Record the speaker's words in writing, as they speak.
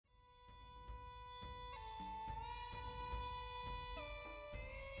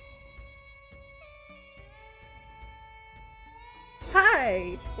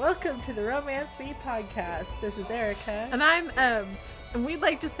Hi! Welcome to the Romance Me podcast. This is Erica. And I'm Em. And we'd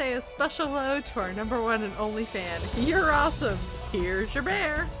like to say a special hello to our number one and only fan. You're awesome. Here's your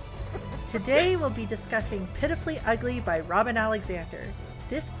bear. Today we'll be discussing Pitifully Ugly by Robin Alexander.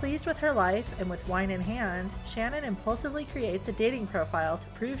 Displeased with her life and with wine in hand, Shannon impulsively creates a dating profile to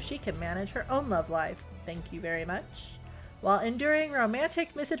prove she can manage her own love life. Thank you very much. While enduring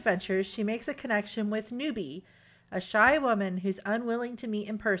romantic misadventures, she makes a connection with Newbie, a shy woman who's unwilling to meet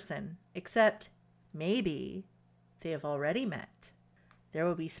in person, except maybe they have already met. There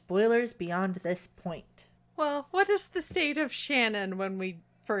will be spoilers beyond this point. Well, what is the state of Shannon when we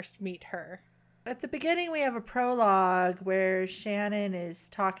first meet her? At the beginning, we have a prologue where Shannon is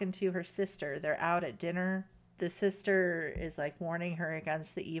talking to her sister. They're out at dinner. The sister is like warning her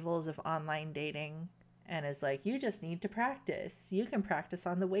against the evils of online dating and is like, you just need to practice. You can practice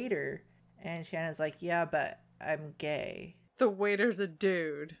on the waiter. And Shannon's like, yeah, but I'm gay. The waiter's a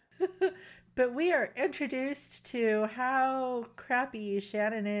dude. But we are introduced to how crappy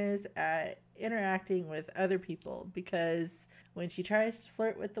Shannon is at interacting with other people, because when she tries to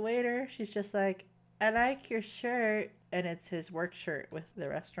flirt with the waiter, she's just like, I like your shirt. And it's his work shirt with the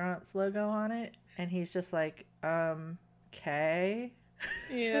restaurant's logo on it. And he's just like, okay.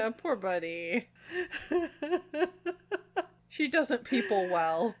 Yeah, poor buddy. She doesn't people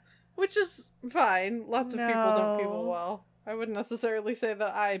well, which is fine. Lots of people don't people well. I wouldn't necessarily say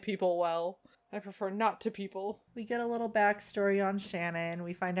that I people well. I prefer not to people. We get a little backstory on Shannon.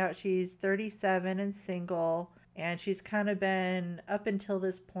 We find out she's 37 and single, and she's kind of been, up until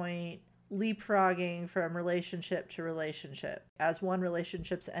this point, leapfrogging from relationship to relationship. As one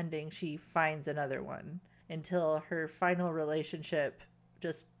relationship's ending, she finds another one until her final relationship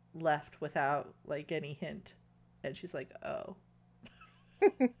just left without like any hint. And she's like, oh.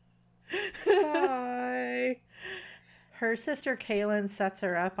 Bye. Her sister Kaylin sets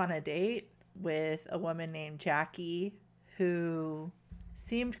her up on a date with a woman named Jackie, who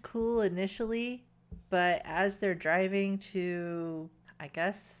seemed cool initially, but as they're driving to, I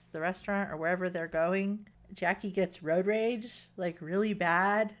guess, the restaurant or wherever they're going, Jackie gets road rage, like really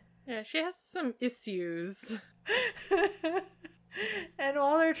bad. Yeah, she has some issues. And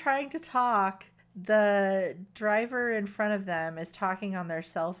while they're trying to talk, the driver in front of them is talking on their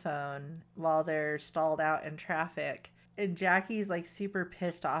cell phone while they're stalled out in traffic. And Jackie's like super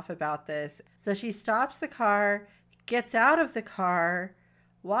pissed off about this. So she stops the car, gets out of the car,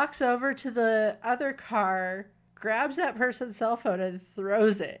 walks over to the other car, grabs that person's cell phone and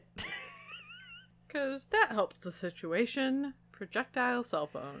throws it. 'Cause that helps the situation. Projectile cell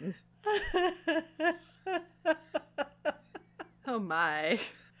phones. Oh my.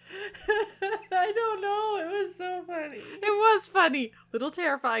 I don't know. It was so funny. It was funny. Little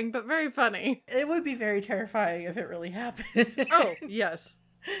terrifying, but very funny. It would be very terrifying if it really happened. Oh, yes.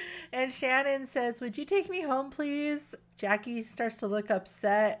 And Shannon says, would you take me home, please? Jackie starts to look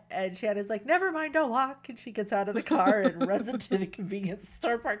upset, and Shannon's like, never mind, I'll walk. And she gets out of the car and runs into the convenience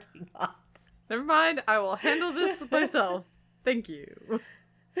store parking lot. Never mind, I will handle this myself. Thank you.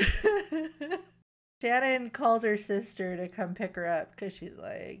 Shannon calls her sister to come pick her up because she's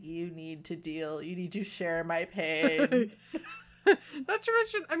like, you need to share my pain. Not to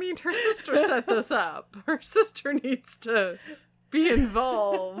mention, I mean, her sister set this up. Her sister needs to be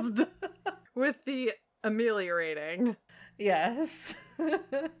involved with the ameliorating. Yes.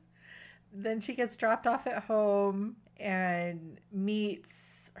 Then she gets dropped off at home and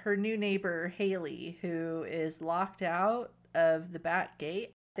meets her new neighbor, Haley, who is locked out of the back gate.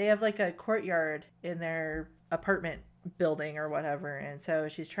 They have like a courtyard in their apartment building or whatever, and so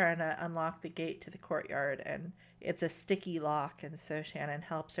she's trying to unlock the gate to the courtyard, and it's a sticky lock, and so Shannon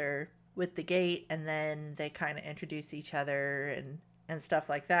helps her with the gate, and then they kind of introduce each other and stuff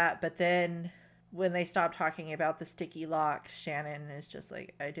like that. But then when they stop talking about the sticky lock, Shannon is just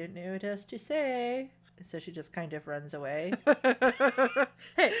like, I didn't know what else to say. So she just kind of runs away.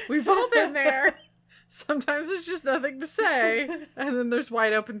 Hey, we've all been there. Sometimes it's just nothing to say, and then there's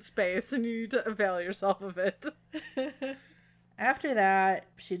wide open space, and you need to avail yourself of it. After that,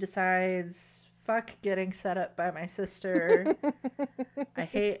 she decides, fuck getting set up by my sister. I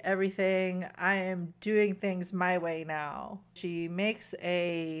hate everything. I am doing things my way now. She makes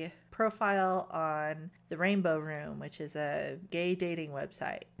a profile on the Rainbow Room, which is a gay dating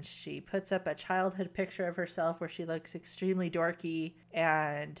website. She puts up a childhood picture of herself where she looks extremely dorky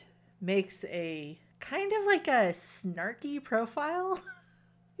and makes a kind of like a snarky profile.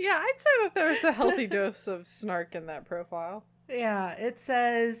 Yeah, I'd say that there's a healthy dose of snark in that profile. Yeah, it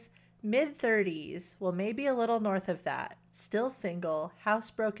says mid-30s, well, maybe a little north of that. Still single,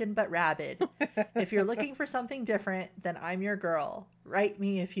 housebroken but rabid. If you're looking for something different, then I'm your girl. Write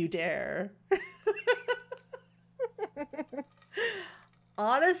me if you dare.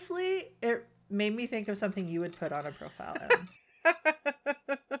 Honestly, it made me think of something you would put on a profile.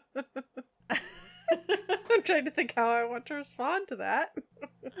 I'm trying to think how I want to respond to that.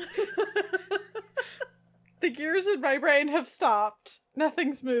 The gears in my brain have stopped.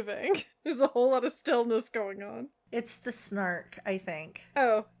 Nothing's moving. There's a whole lot of stillness going on. It's the snark, I think.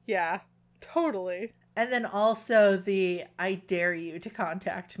 Oh, yeah. Totally. And then also the I dare you to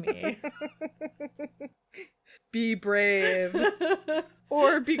contact me. Be brave.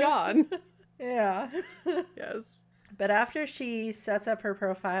 Or be gone. Yeah. Yes. But after she sets up her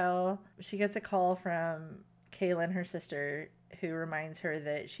profile, she gets a call from Kaylin, her sister, who reminds her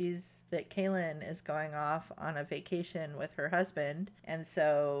that Kaylin is going off on a vacation with her husband. And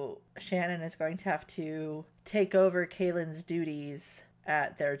so Shannon is going to have to take over Kaylin's duties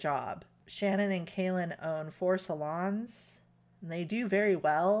at their job. Shannon and Kaylin own 4 salons, and they do very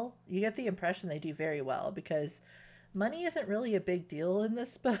well. You get the impression they do very well because money isn't really a big deal in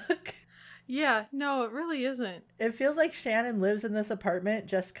this book. Yeah, no, it really isn't. It feels like Shannon lives in this apartment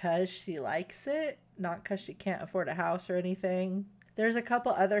just because she likes it, not because she can't afford a house or anything. There's a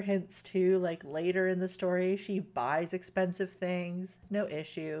couple other hints too, like later in the story, she buys expensive things, no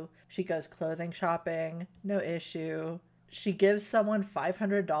issue. She goes clothing shopping, no issue. She gives someone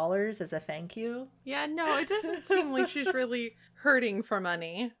 $500 as a thank you. Yeah, no, it doesn't seem like she's really hurting for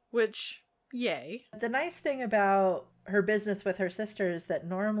money, which, yay. The nice thing about her business with her sister is that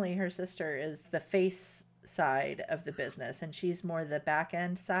normally her sister is the face side of the business and she's more the back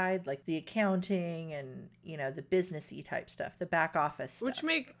end side, like the accounting and, you know, the businessy type stuff, the back office stuff.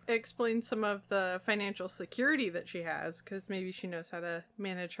 Which explain some of the financial security that she has, because maybe she knows how to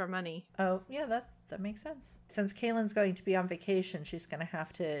manage her money. Oh, yeah, that makes sense. Since Kaylin's going to be on vacation, she's going to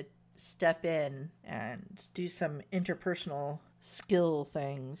have to step in and do some interpersonal skill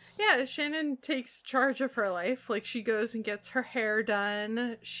things. Yeah, Shannon takes charge of her life. Like, she goes and gets her hair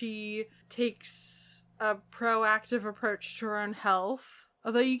done. She takes a proactive approach to her own health.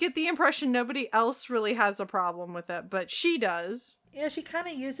 Although you get the impression nobody else really has a problem with it, but she does. Yeah, she kind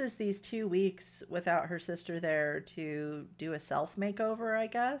of uses these 2 weeks without her sister there to do a self makeover, I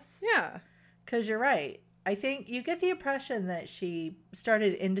guess. Yeah. Because you're right. I think you get the impression that she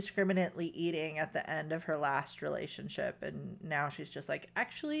started indiscriminately eating at the end of her last relationship, and now she's just like,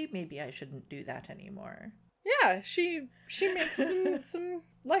 actually, maybe I shouldn't do that anymore. Yeah, she makes some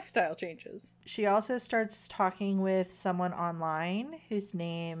lifestyle changes. She also starts talking with someone online whose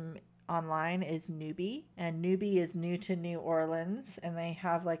name online is Newbie, and Newbie is new to New Orleans, and they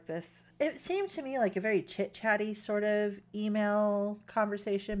have like this, it seemed to me like a very chit-chatty sort of email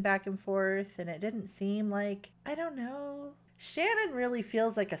conversation back and forth, and it didn't seem like, I don't know, Shannon really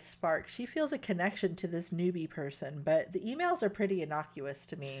feels like a spark. She feels a connection to this Newbie person, but the emails are pretty innocuous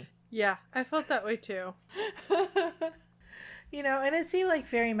to me. Yeah, I felt that way too. You know, and it seemed like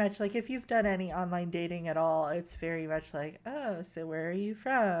very much like if you've done any online dating at all, it's very much like, oh, so where are you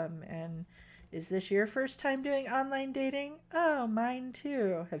from? And is this your first time doing online dating? Oh, mine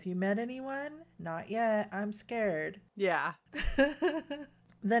too. Have you met anyone? Not yet. I'm scared. Yeah.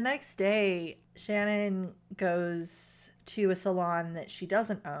 The next day, Shannon goes to a salon that she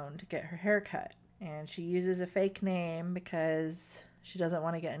doesn't own to get her hair cut. And she uses a fake name because she doesn't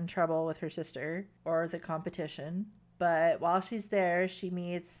want to get in trouble with her sister or the competition. But while she's there, she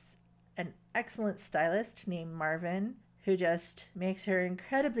meets an excellent stylist named Marvin, who just makes her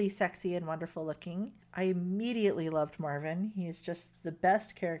incredibly sexy and wonderful looking. I immediately loved Marvin. He's just the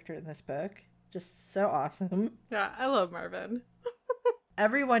best character in this book. Just so awesome. Yeah, I love Marvin.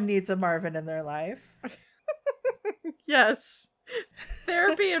 Everyone needs a Marvin in their life. Yes.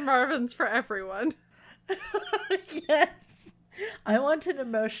 Therapy and Marvin's for everyone. Yes. I want an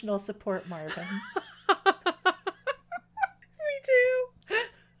emotional support Marvin.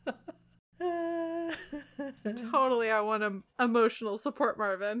 Totally, I want to emotional support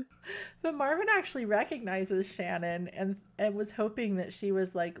Marvin. But Marvin actually recognizes Shannon and was hoping that she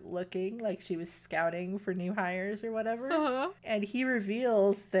was like looking, like she was scouting for new hires or whatever. Uh-huh. And he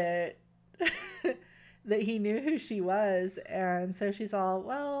reveals that that he knew who she was, and so she's all,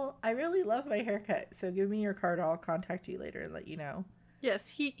 well, I really love my haircut, so give me your card, I'll contact you later and let you know. Yes,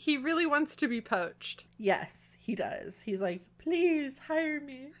 he really wants to be poached. Yes, he does. He's like, please hire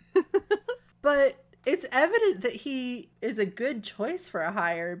me. But it's evident that he is a good choice for a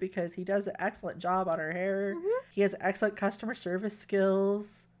hire because he does an excellent job on her hair. Mm-hmm. He has excellent customer service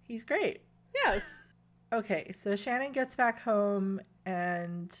skills. He's great. Yes. Okay, so Shannon gets back home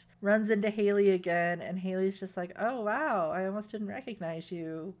and runs into Haley again. And Haley's just like, oh, wow, I almost didn't recognize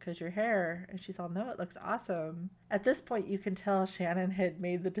you because your hair. And she's all, no, it looks awesome. At this point, you can tell Shannon had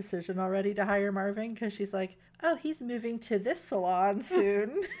made the decision already to hire Marvin because she's like, oh, he's moving to this salon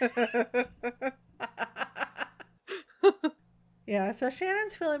soon. Yeah, so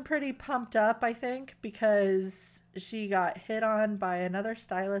Shannon's feeling pretty pumped up, I think, because she got hit on by another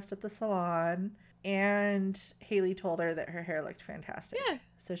stylist at the salon, and Haley told her that her hair looked fantastic. Yeah.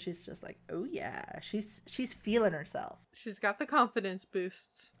 So she's just like, oh yeah, she's feeling herself. She's got the confidence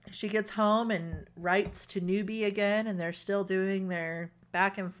boosts. She gets home and writes to Newbie again, and they're still doing their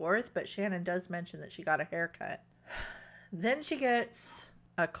back and forth, but Shannon does mention that she got a haircut. Then she gets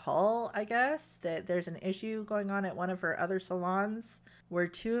a call, I guess, that there's an issue going on at one of her other salons where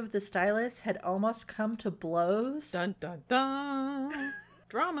two of the stylists had almost come to blows. Dun dun dun.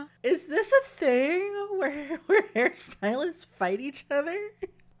 Drama. Is this a thing where hairstylists fight each other?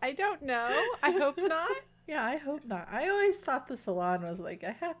 I don't know. I hope not. Yeah, I hope not. I always thought the salon was like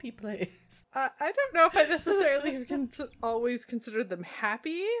a happy place. I don't know if I necessarily have always considered them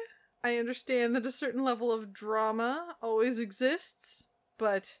happy. I understand that a certain level of drama always exists,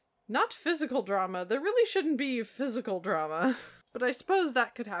 but not physical drama. There really shouldn't be physical drama. But I suppose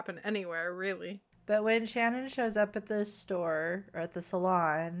that could happen anywhere, really. But when Shannon shows up at the store, or at the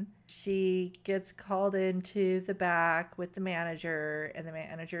salon, she gets called into the back with the manager, and the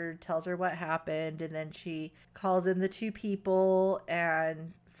manager tells her what happened, and then she calls in the two people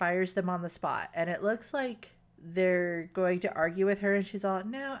and fires them on the spot. And it looks like they're going to argue with her, and she's all,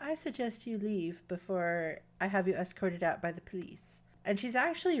 no, I suggest you leave before I have you escorted out by the police. And she's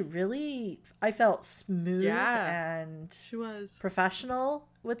actually really, I felt, smooth and she was professional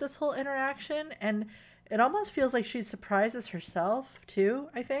with this whole interaction. And it almost feels like she surprises herself, too,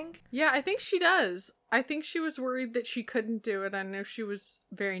 I think. Yeah, I think she does. I think she was worried that she couldn't do it. I know she was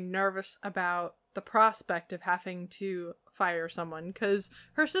very nervous about the prospect of having to fire someone, because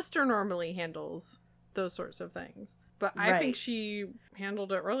her sister normally handles those sorts of things. But I think she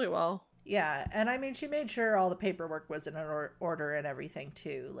handled it really well. Yeah, and I mean, she made sure all the paperwork was in order and everything,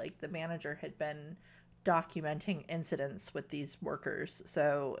 too. Like, the manager had been documenting incidents with these workers,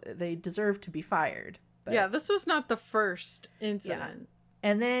 so they deserve to be fired. But, yeah, this was not the first incident. Yeah.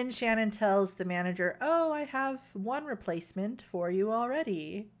 And then Shannon tells the manager, oh, I have one replacement for you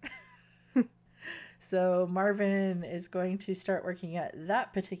already. So Marvin is going to start working at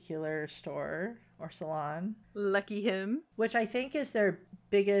that particular store or salon. Lucky him. Which I think is their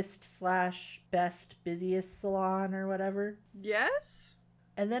biggest / best, busiest salon or whatever. Yes.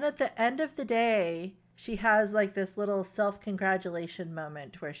 And then at the end of the day, she has like this little self-congratulation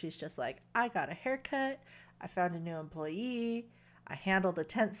moment where she's just like, I got a haircut. I found a new employee. I handled a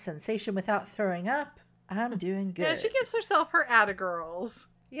tense sensation without throwing up. I'm doing good. Yeah, she gives herself her atta-girls.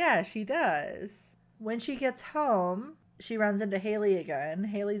 Yeah, she does. When she gets home, she runs into Haley again.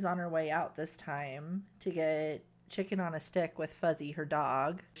 Haley's on her way out this time to get chicken on a stick with Fuzzy, her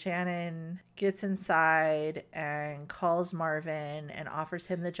dog. Shannon gets inside and calls Marvin and offers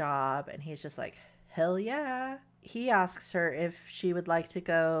him the job, and he's just like, hell yeah. He asks her if she would like to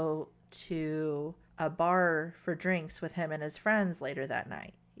go to a bar for drinks with him and his friends later that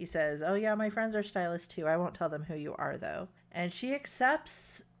night. He says, oh yeah, my friends are stylists too. I won't tell them who you are though. And she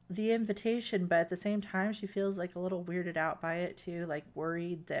accepts the invitation, but at the same time she feels like a little weirded out by it too, like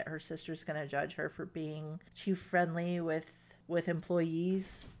worried that her sister's gonna judge her for being too friendly with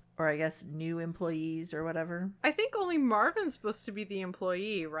employees, or I guess new employees or whatever. I think only Marvin's supposed to be the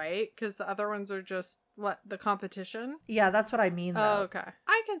employee, right? Because the other ones are just the competition? Yeah, that's what I mean though. Oh, okay.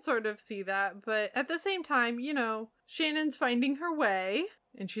 I can sort of see that, but at the same time, you know, Shannon's finding her way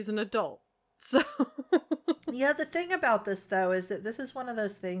and she's an adult. So yeah, the thing about this though is that this is one of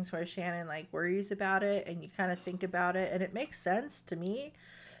those things where Shannon like worries about it, and you kind of think about it and it makes sense to me,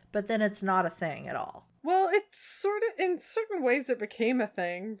 but then it's not a thing at all. Well, it's sort of, in certain ways it became a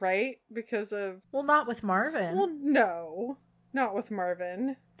thing, right? Because of... Well, not with Marvin. Well, no. Not with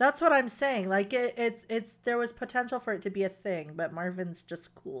Marvin. That's what I'm saying. Like, it's there was potential for it to be a thing, but Marvin's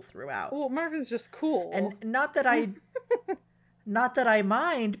just cool throughout. Well, Marvin's just cool. And not that I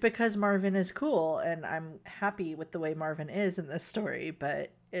mind, because Marvin is cool, and I'm happy with the way Marvin is in this story,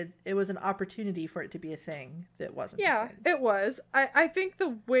 but it was an opportunity for it to be a thing that wasn't. Yeah, it was. I think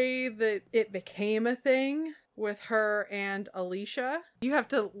the way that it became a thing with her and Alicia, you have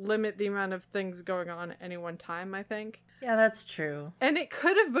to limit the amount of things going on at any one time, I think. Yeah, that's true. And it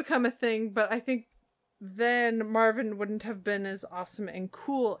could have become a thing, but I think then Marvin wouldn't have been as awesome and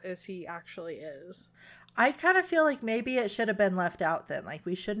cool as he actually is. I kind of feel like maybe it should have been left out then. Like,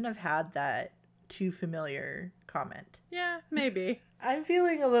 we shouldn't have had that too familiar comment. Yeah, maybe. I'm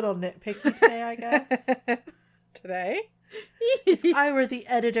feeling a little nitpicky today, I guess. Today? If I were the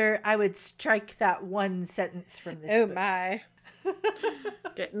editor, I would strike that one sentence from this book. Oh my.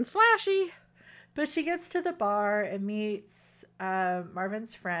 Getting slashy. But she gets to the bar and meets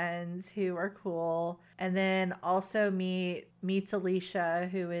Marvin's friends, who are cool, and then also meets Alicia,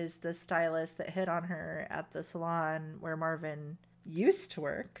 who is the stylist that hit on her at the salon where Marvin used to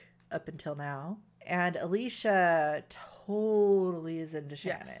work up until now. And Alicia totally is into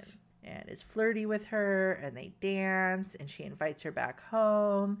Shannon. Yes. And is flirty with her, and they dance, and she invites her back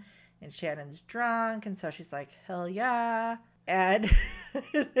home, and Shannon's drunk, and so she's like, hell yeah. And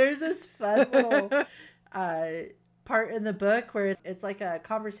there's this fun little part in the book where it's like a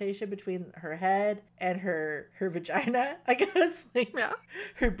conversation between her head and her vagina, I guess, like Yeah.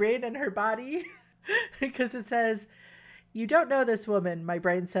 her brain and her body, because it says, "You don't know this woman," my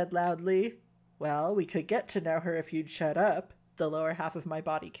brain said loudly. "Well, we could get to know her if you'd shut up," the lower half of my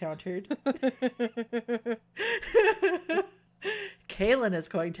body countered. "Kaylin is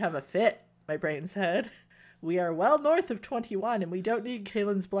going to have a fit," my brain said. "We are well north of 21 and we don't need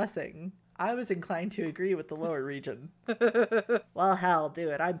Kaylin's blessing." I was inclined to agree with the lower region. Well, hell,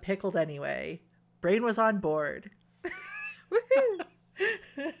 do it. I'm pickled anyway. Brain was on board.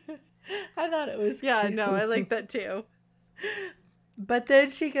 I thought it was Yeah, cute. no, I like that too. But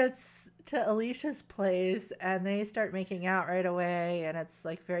then she gets to Alicia's place and they start making out right away, and it's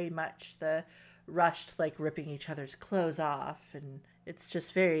like very much the rushed, like ripping each other's clothes off, and it's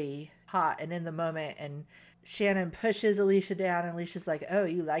just very hot and in the moment. And Shannon pushes Alicia down, and Alicia's like, "Oh,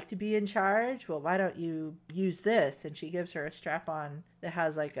 you like to be in charge? Well, why don't you use this?" And she gives her a strap-on that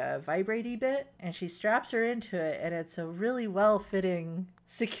has like a vibrating bit, and she straps her into it, and it's a really well-fitting,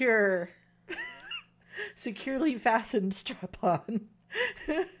 securely fastened strap-on.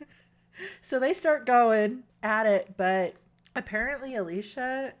 So they start going at it, but apparently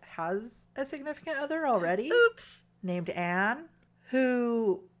Alicia has a significant other already. Oops. Named Anne,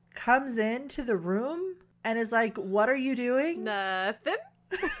 who comes into the room and is like, "What are you doing?" Nothing.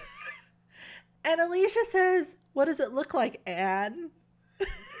 And Alicia says, "What does it look like, Anne?"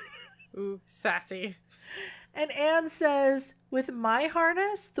 Ooh, sassy. And Anne says, "With my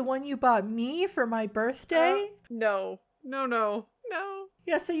harness, the one you bought me for my birthday?" No.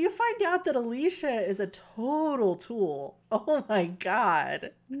 Yeah, so you find out that Alicia is a total tool. Oh my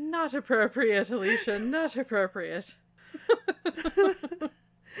god. Not appropriate, Alicia. Not appropriate.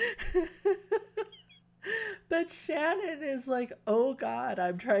 But Shannon is like, "Oh god,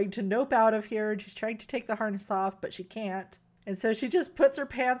 I'm trying to nope out of here." And she's trying to take the harness off, but she can't. And so she just puts her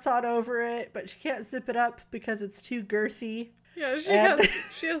pants on over it, but she can't zip it up because it's too girthy. Yeah, And-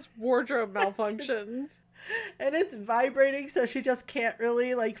 she has wardrobe malfunctions. And it's vibrating, so she just can't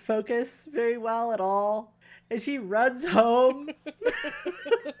really like focus very well at all. And she runs home.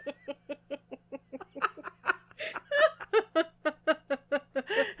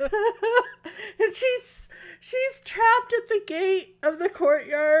 And she's trapped at the gate of the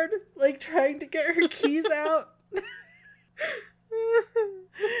courtyard, like trying to get her keys out.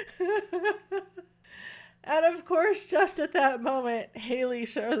 And of course, just at that moment, Haley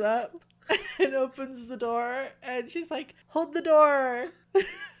shows up and opens the door, and she's like, "Hold the door."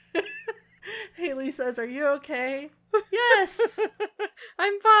 Haley says, "Are you okay?" "Yes."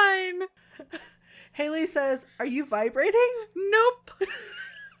 I'm fine. Haley says, "Are you vibrating?" Nope.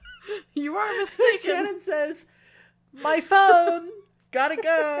 You are mistaken. Shannon says, "My phone. Gotta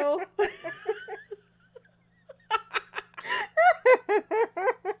go."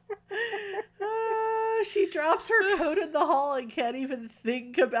 She drops her coat in the hall and can't even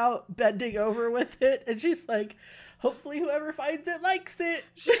think about bending over with it. And she's like, "Hopefully whoever finds it likes it."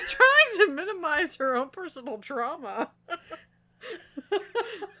 She's trying to minimize her own personal trauma.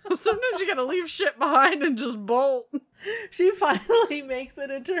 Sometimes you gotta leave shit behind and just bolt. She finally makes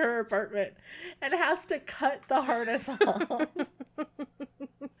it into her apartment and has to cut the harness off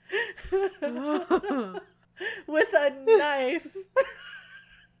with a knife.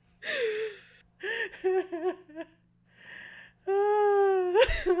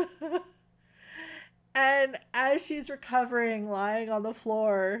 And as she's recovering, lying on the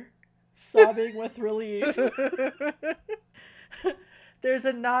floor, sobbing with relief, there's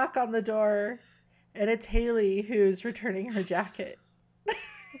a knock on the door, and it's Haley who's returning her jacket.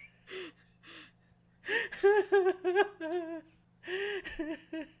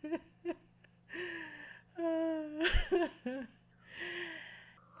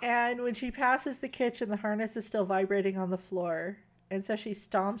 And when she passes the kitchen, the harness is still vibrating on the floor. And so she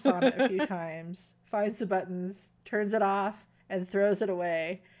stomps on it a few times, finds the buttons, turns it off, and throws it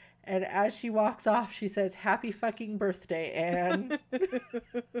away. And as she walks off, she says, "Happy fucking birthday, Anne."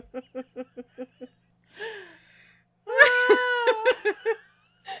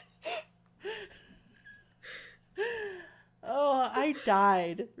 Oh, I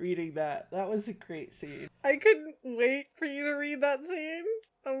died reading that. That was a great scene. I couldn't wait for you to read that scene.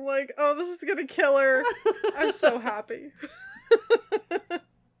 I'm like, oh, this is gonna kill her. I'm so happy.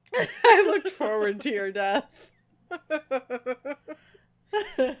 I looked forward to your death.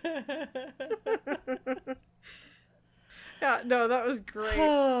 Yeah, no, that was great.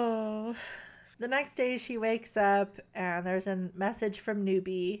 Oh. The next day she wakes up and there's a message from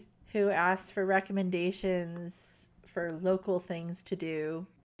Newbie who asks for recommendations for local things to do.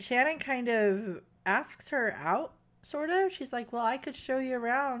 Shannon kind of asks her out, sort of. She's like, well, I could show you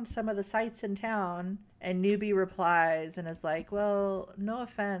around some of the sites in town. And Newbie replies and is like, well, no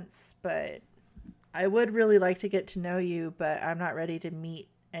offense, but I would really like to get to know you, but I'm not ready to meet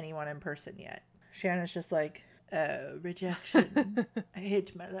anyone in person yet. Shannon's just like, rejection. I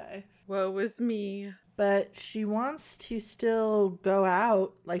hate my life. Woe is me. But she wants to still go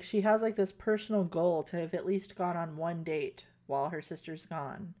out. Like, she has like this personal goal to have at least gone on one date while her sister's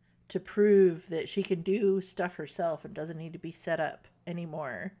gone, to prove that she can do stuff herself and doesn't need to be set up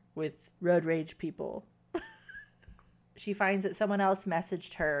anymore with road rage people. She finds that someone else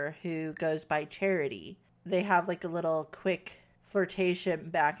messaged her who goes by Charity. They have like a little quick flirtation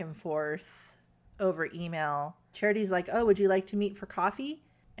back and forth over email. Charity's like, oh, would you like to meet for coffee?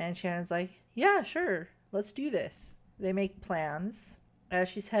 And Shannon's like, yeah, sure. Let's do this. They make plans. As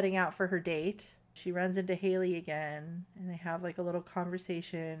she's heading out for her date, she runs into Haley again, and they have like a little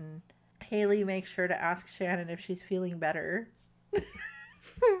conversation. Haley makes sure to ask Shannon if she's feeling better.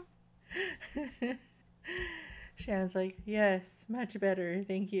 Shannon's like, yes, much better.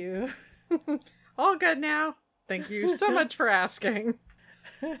 Thank you. All good now. Thank you so much for asking.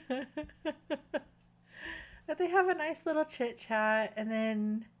 But they have a nice little chit chat, and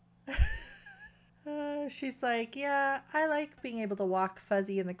then she's like, yeah, I like being able to walk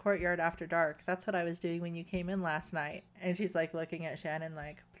fuzzy in the courtyard after dark. That's what I was doing when you came in last night. And she's like looking at Shannon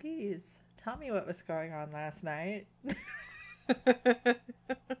like, please tell me what was going on last night.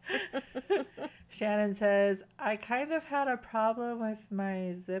 Shannon says, I kind of had a problem with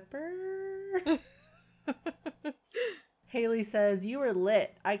my zipper. Haley says, you were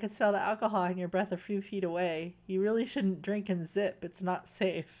lit. I could smell the alcohol in your breath a few feet away. You really shouldn't drink and zip. It's not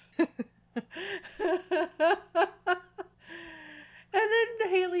safe. And then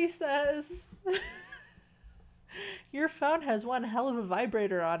Haley says, your phone has one hell of a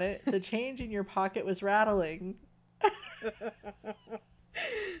vibrator on it. The change in your pocket was rattling.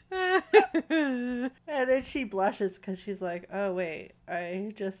 And then she blushes because she's like, oh wait,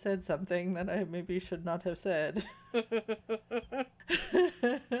 I just said something that I maybe should not have said.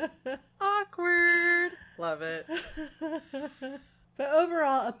 Awkward. Love it. But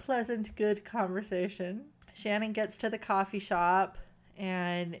overall, a pleasant, good conversation. Shannon gets to the coffee shop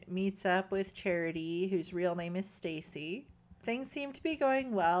and meets up with Charity, whose real name is Stacy. Things seem to be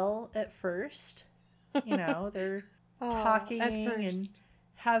going well at first. You know, they're talking and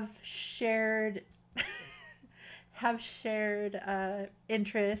have shared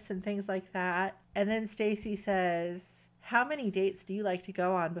interests and things like that. And then Stacy says, how many dates do you like to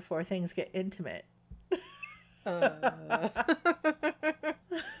go on before things get intimate?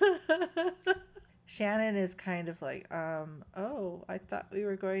 Shannon is kind of like, oh, I thought we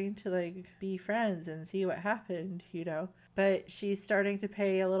were going to like be friends and see what happened, you know. But she's starting to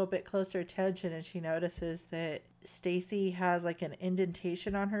pay a little bit closer attention, and she notices that Stacy has like an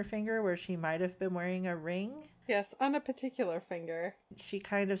indentation on her finger where she might have been wearing a ring. Yes, on a particular finger. She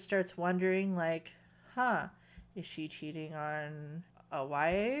kind of starts wondering like, is she cheating on a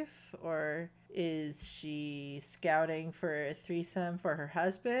wife, or is she scouting for a threesome for her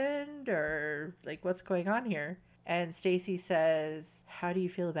husband, or like what's going on here? And Stacy says, how do you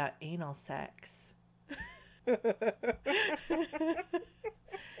feel about anal sex?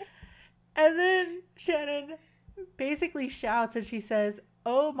 And then Shannon basically shouts and she says,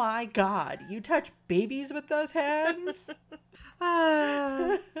 oh my god, you touch babies with those hands?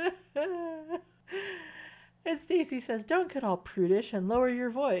 And Stacy says, don't get all prudish and lower your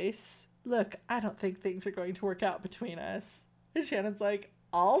voice. Look, I don't think things are going to work out between us. And Shannon's like,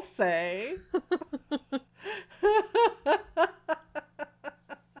 I'll say.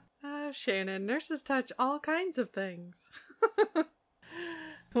 Shannon, nurses touch all kinds of things.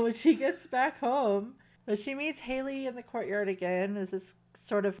 When she gets back home, she meets Haley in the courtyard again. This is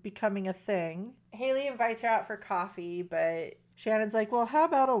sort of becoming a thing. Haley invites her out for coffee, but Shannon's like, well, how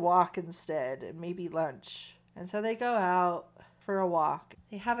about a walk instead and maybe lunch? And so they go out for for a walk.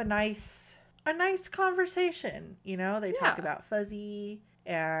 They have a nice conversation. You know, they talk Yeah. about Fuzzy,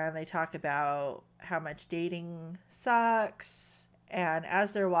 and they talk about how much dating sucks. And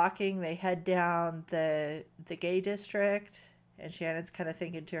as they're walking, they head down the gay district. And Shannon's kind of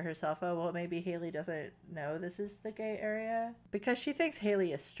thinking to herself, oh, well, maybe Haley doesn't know this is the gay area. Because she thinks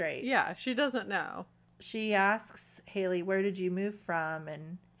Haley is straight. Yeah, she doesn't know. She asks Haley, where did you move from?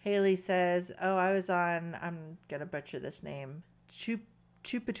 And Haley says, oh, I was on, I'm going to butcher this name,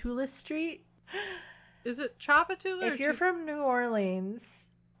 Chupatula Street. Is it Chapatula? If you're from New Orleans,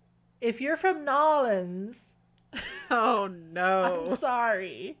 if you're from Nolans, Oh, no. I'm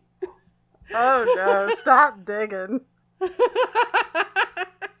sorry. Oh, no. Stop digging.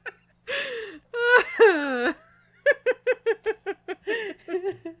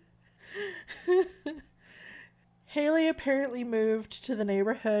 Haley apparently moved to the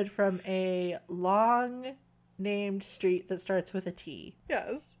neighborhood from a long named street that starts with a T.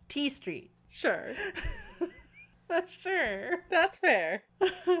 Yes. T Street. Sure. Sure. That's fair.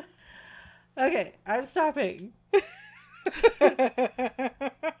 Okay, I'm stopping.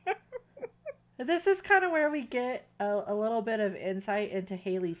 This is kind of where we get a little bit of insight into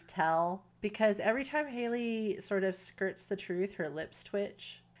Haley's tell, because every time Haley sort of skirts the truth, her lips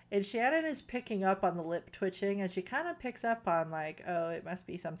twitch. And Shannon is picking up on the lip twitching, and she kind of picks up on like, oh, it must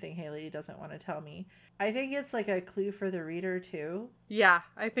be something Haley doesn't want to tell me. I think it's like a clue for the reader too. Yeah,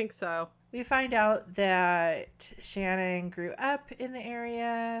 I think so. We find out that Shannon grew up in the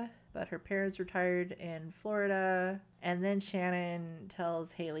area, but her parents retired in Florida. And then Shannon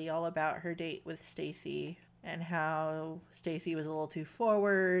tells Haley all about her date with Stacy and how Stacy was a little too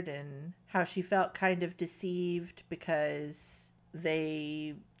forward and how she felt kind of deceived because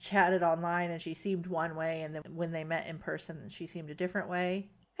they chatted online and she seemed one way, and then when they met in person she seemed a different way.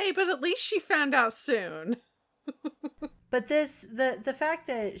 Hey, but at least she found out soon. But the fact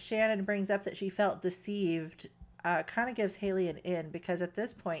that Shannon brings up that she felt deceived kind of gives Haley an in, because at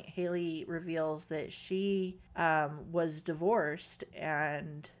this point Haley reveals that she was divorced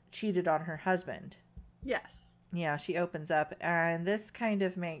and cheated on her husband. Yes. Yeah, she opens up, and this kind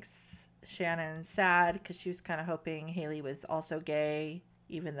of makes Shannon sad because she was kind of hoping Haley was also gay,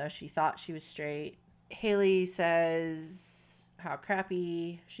 even though she thought she was straight. Haley says how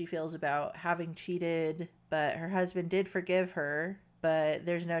crappy she feels about having cheated, but her husband did forgive her, but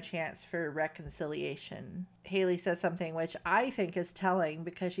there's no chance for reconciliation. Haley says something which I think is telling,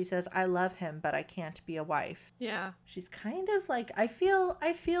 because she says, I love him, but I can't be a wife. Yeah. She's kind of like, I feel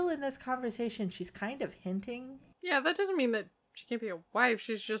in this conversation, she's kind of hinting. Yeah, that doesn't mean that she can't be a wife.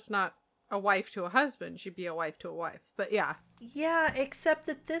 She's just not a wife to a husband. She'd be a wife to a wife. But yeah. Yeah, except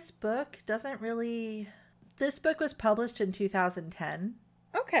that this book doesn't really... This book was published in 2010.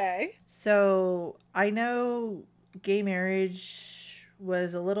 Okay. So I know gay marriage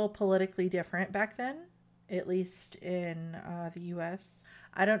was a little politically different back then, at least in the US.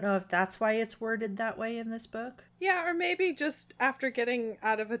 I don't know if that's why it's worded that way in this book. Yeah, or maybe just after getting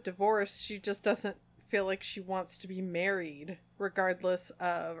out of a divorce, she just doesn't feel like she wants to be married, regardless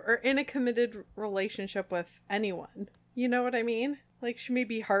of, or in a committed relationship with anyone. You know what I mean? Like, she may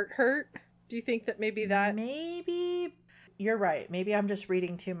be heart hurt. Do you think that maybe that... Maybe... You're right. Maybe I'm just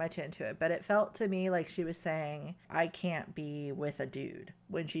reading too much into it, but it felt to me like she was saying, I can't be with a dude,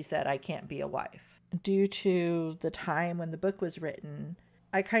 when she said, I can't be a wife. Due to the time when the book was written,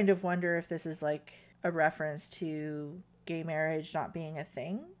 I kind of wonder if this is like a reference to gay marriage not being a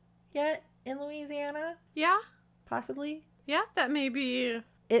thing yet in Louisiana. Yeah. Possibly. Yeah, that may be...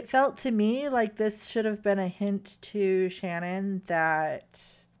 It felt to me like this should have been a hint to Shannon that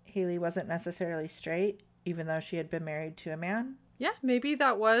Haley wasn't necessarily straight, even though she had been married to a man. Yeah, maybe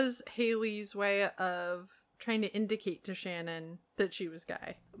that was Haley's way of trying to indicate to Shannon that she was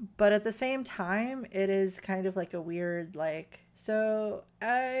gay. But at the same time, it is kind of like a weird, like, so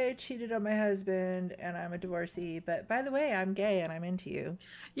I cheated on my husband and I'm a divorcee, but by the way, I'm gay and I'm into you.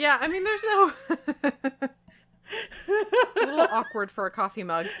 Yeah, I mean, there's no... It's a little awkward for a coffee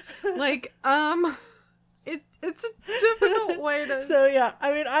mug. Like, it's a difficult way to... So yeah,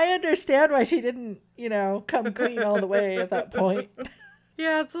 I mean, I understand why she didn't, come clean all the way at that point.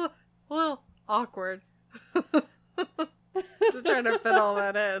 Yeah, it's a little awkward. To try to fit all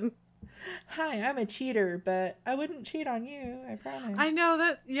that in. Hi, I'm a cheater, but I wouldn't cheat on you, I promise. I know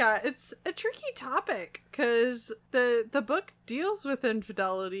that, yeah, it's a tricky topic, because the book deals with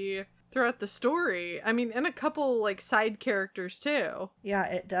infidelity throughout the story. I mean, and a couple, like, side characters, too. Yeah,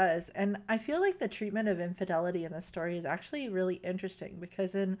 it does. And I feel like the treatment of infidelity in this story is actually really interesting,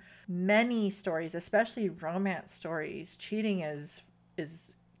 because in many stories, especially romance stories, cheating is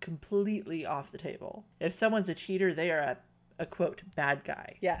completely off the table. If someone's a cheater, they are a a quote bad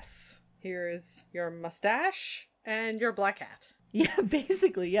guy. Yes. Here is your mustache and your black hat. Yeah,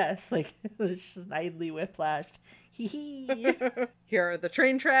 basically, yes. Like, Snidely whiplashed. Hee hee. Here are the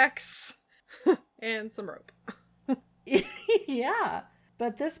train tracks and some rope. Yeah.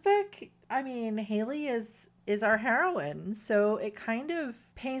 But this book, I mean, Haley is our heroine, so it kind of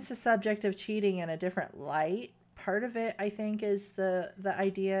paints the subject of cheating in a different light. Part of it, I think, is the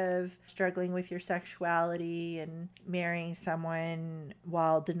idea of struggling with your sexuality and marrying someone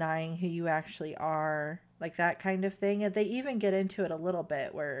while denying who you actually are, like that kind of thing. And they even get into it a little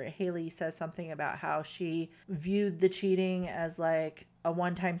bit where Haley says something about how she viewed the cheating as like a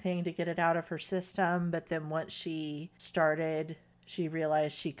one-time thing to get it out of her system, but then once she started, she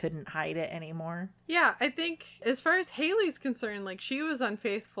realized she couldn't hide it anymore. Yeah, I think as far as Haley's concerned, like she was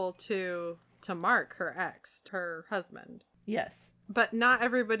unfaithful to Mark, her ex, her husband. Yes. But not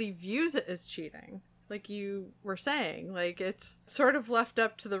everybody views it as cheating. Like you were saying, like it's sort of left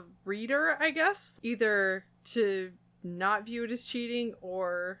up to the reader, I guess, either to not view it as cheating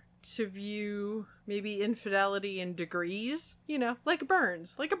or to view maybe infidelity in degrees, you know, like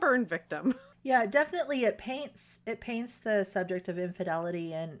Burns, like a burn victim. Yeah, definitely it paints the subject of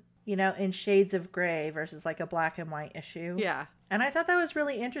infidelity in, you know, in shades of gray versus like a black and white issue. Yeah. And I thought that was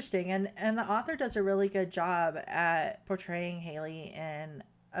really interesting, and the author does a really good job at portraying Haley in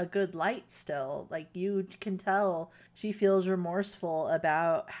a good light still. Like you can tell she feels remorseful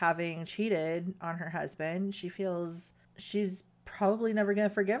about having cheated on her husband. She feels she's probably never going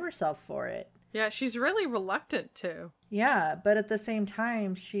to forgive herself for it. Yeah, she's really reluctant to. Yeah, but at the same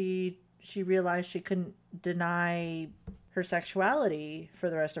time she realized she couldn't deny her sexuality for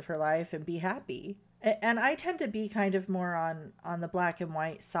the rest of her life and be happy. And I tend to be kind of more on the black and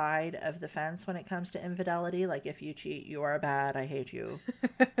white side of the fence when it comes to infidelity. Like, if you cheat, you are bad. I hate you.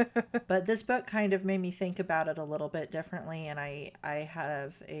 But this book kind of made me think about it a little bit differently. And I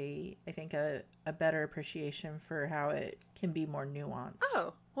have I think a better appreciation for how it can be more nuanced.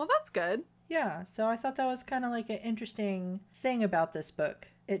 Oh, well, that's good. Yeah. So I thought that was kind of like an interesting thing about this book.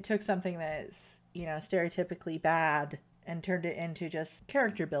 It took something that's, you know, stereotypically bad and turned it into just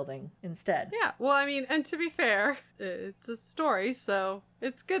character building instead. Yeah, well, I mean, and to be fair, it's a story, so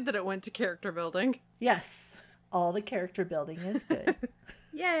it's good that it went to character building. Yes, all the character building is good.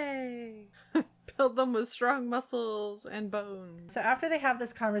 Yay! Build them with strong muscles and bones. So after they have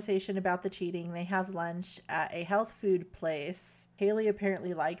this conversation about the cheating, they have lunch at a health food place. Haley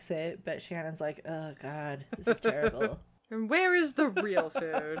apparently likes it, but Shannon's like, oh God, this is terrible. And where is the real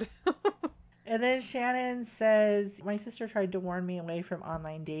food? And then Shannon says, my sister tried to warn me away from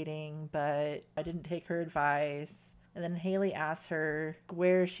online dating, but I didn't take her advice. And then Haley asks her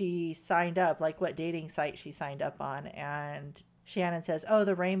where she signed up, like what dating site she signed up on. And Shannon says, oh,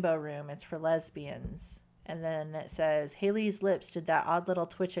 the Rainbow Room. It's for lesbians. And then it says, Haley's lips did that odd little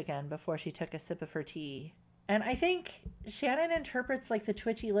twitch again before she took a sip of her tea. And I think Shannon interprets like the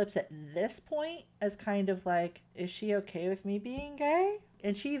twitchy lips at this point as kind of like, is she okay with me being gay?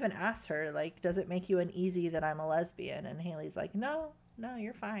 And she even asks her, like, does it make you uneasy that I'm a lesbian? And Haley's like, no,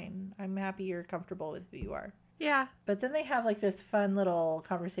 you're fine. I'm happy you're comfortable with who you are. Yeah. But then they have like this fun little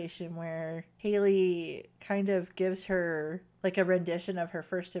conversation where Haley kind of gives her like a rendition of her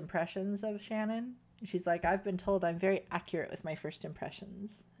first impressions of Shannon. She's like, I've been told I'm very accurate with my first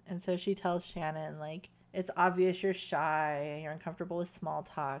impressions. And so she tells Shannon, like, it's obvious you're shy, you're uncomfortable with small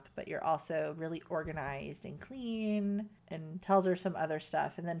talk, but you're also really organized and clean, and tells her some other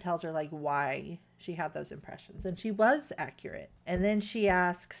stuff, and then tells her like why she had those impressions. And she was accurate. And then she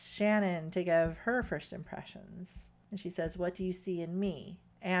asks Shannon to give her first impressions. And she says, what do you see in me?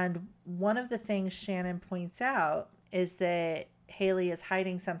 And one of the things Shannon points out is that Haley is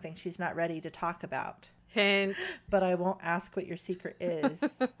hiding something she's not ready to talk about. Hint. But I won't ask what your secret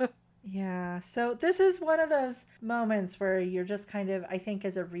is. Yeah, so this is one of those moments where you're just kind of, I think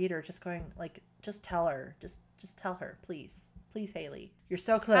as a reader, just going like, just tell her, just tell her, please, Haley, you're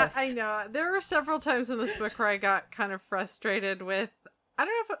so close. I know. There were several times in this book where I got kind of frustrated with, I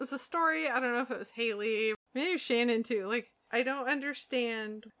don't know if it was the story, I don't know if it was Haley, maybe Shannon too. Like, I don't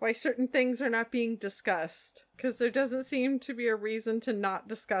understand why certain things are not being discussed, because there doesn't seem to be a reason to not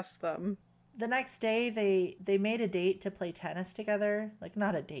discuss them. The next day, they made a date to play tennis together. Like,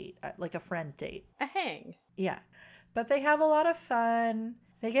 not a date, like a friend date. A hang. Yeah. But they have a lot of fun.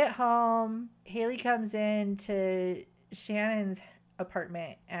 They get home. Haley comes in to Shannon's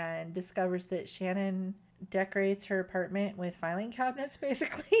apartment and discovers that Shannon decorates her apartment with filing cabinets,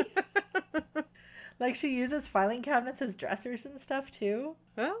 basically. Like, she uses filing cabinets as dressers and stuff, too.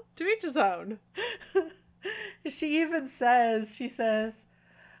 Well, to each his own. She even says,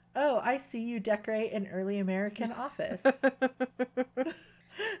 Oh, I see you decorate an early American office.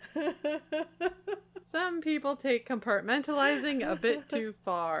 Some people take compartmentalizing a bit too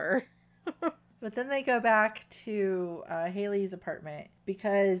far. But then they go back to Haley's apartment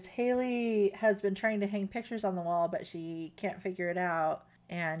because Haley has been trying to hang pictures on the wall, but she can't figure it out.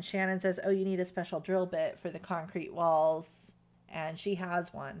 And Shannon says, oh, you need a special drill bit for the concrete walls. And she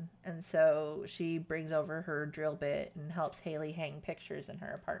has one. And so she brings over her drill bit and helps Haley hang pictures in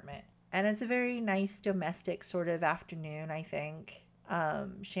her apartment. And it's a very nice domestic sort of afternoon, I think.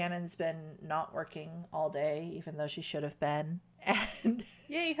 Shannon's been not working all day, even though she should have been. And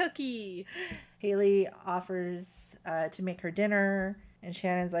yay, hooky! Haley offers to make her dinner, and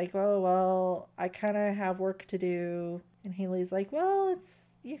Shannon's like, oh, well, I kind of have work to do. And Haley's like, well,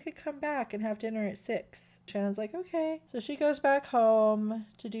 you could come back and have dinner at 6. Shannon's like, okay. So she goes back home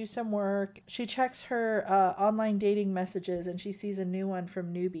to do some work. She checks her online dating messages, and she sees a new one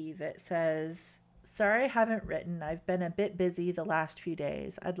from Newbie that says, sorry I haven't written. I've been a bit busy the last few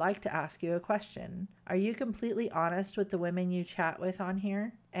days. I'd like to ask you a question. Are you completely honest with the women you chat with on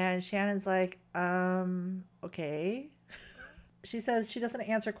here? And Shannon's like, okay. She says she doesn't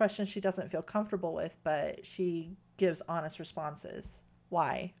answer questions she doesn't feel comfortable with, but she gives honest responses.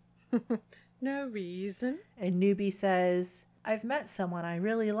 Why? No reason. And Newbie says, I've met someone I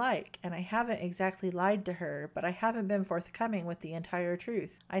really like, and I haven't exactly lied to her, but I haven't been forthcoming with the entire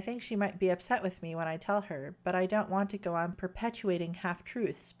truth. I think she might be upset with me when I tell her, but I don't want to go on perpetuating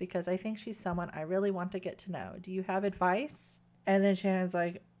half-truths because I think she's someone I really want to get to know. Do you have advice? And then Shannon's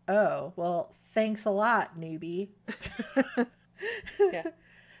like, oh, well, thanks a lot, Newbie. Yeah.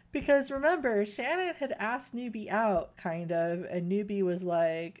 Because remember, Shannon had asked Newbie out, kind of, and Newbie was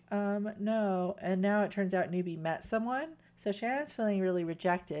like, no. And now it turns out Newbie met someone. So Shannon's feeling really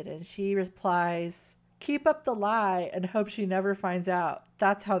rejected, and she replies, keep up the lie and hope she never finds out.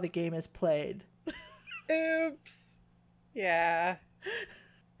 That's how the game is played. Oops. Yeah.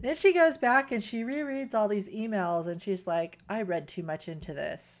 Then she goes back and she rereads all these emails, and she's like, I read too much into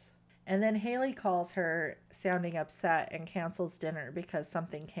this. And then Haley calls her, sounding upset, and cancels dinner because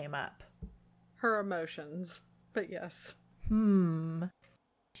something came up. Her emotions. But yes. Do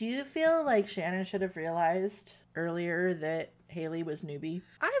you feel like Shannon should have realized earlier that Haley was Newbie?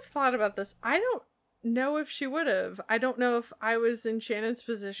 I've thought about this. I don't know if she would have. I don't know if I was in Shannon's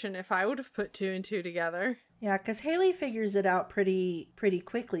position if I would have put 2 and 2 together. Yeah, because Haley figures it out pretty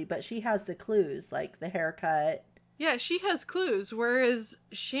quickly, but she has the clues, like the haircut. Yeah, she has clues, whereas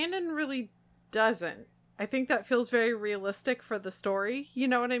Shannon really doesn't. I think that feels very realistic for the story, you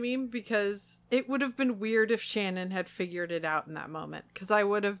know what I mean? Because it would have been weird if Shannon had figured it out in that moment, because I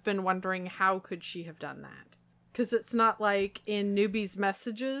would have been wondering how could she have done that? Because it's not like in Newbie's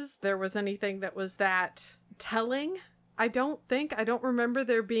messages there was anything that was that telling. I don't remember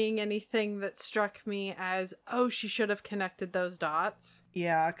there being anything that struck me as, oh, she should have connected those dots.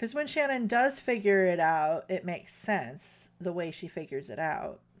 Yeah, because when Shannon does figure it out, it makes sense the way she figures it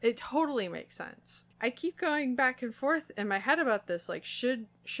out. It totally makes sense. I keep going back and forth in my head about this. Like, should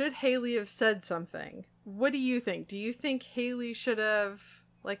Haley have said something? What do you think? Do you think Haley should have,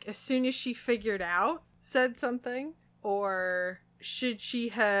 like, as soon as she figured out, said something? Or should she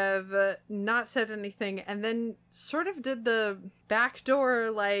have not said anything and then sort of did the backdoor,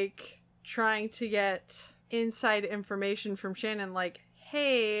 like, trying to get inside information from Shannon, like,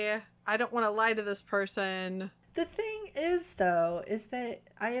 hey, I don't want to lie to this person. The thing is, though, is that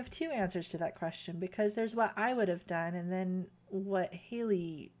I have 2 answers to that question, because there's what I would have done and then what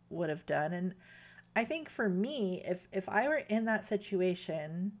Haley would have done. And I think for me, if I were in that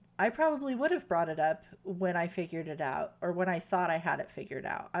situation, I probably would have brought it up when I figured it out, or when I thought I had it figured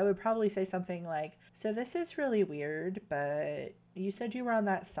out. I would probably say something like, so this is really weird, but you said you were on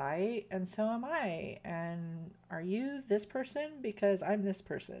that site, and so am I. And are you this person? Because I'm this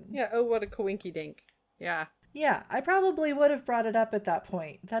person. Yeah, oh, what a coinky dink. Yeah. Yeah, I probably would have brought it up at that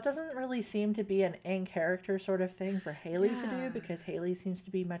point. That doesn't really seem to be an in-character sort of thing for Haley to do, because Haley seems to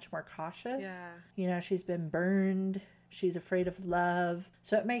be much more cautious. Yeah. You know, she's been burned. She's afraid of love.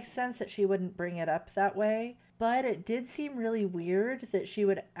 So it makes sense that she wouldn't bring it up that way. But it did seem really weird that she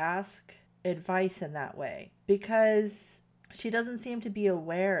would ask advice in that way, because she doesn't seem to be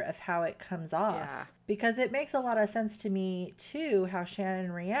aware of how it comes off. Yeah. Because it makes a lot of sense to me, too, how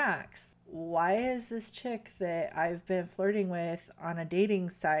Shannon reacts. Why is this chick that I've been flirting with on a dating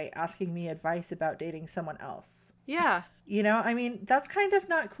site asking me advice about dating someone else? Yeah. You know, I mean, that's kind of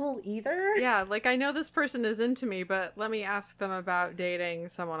not cool either. Yeah, like, I know this person is into me, but let me ask them about dating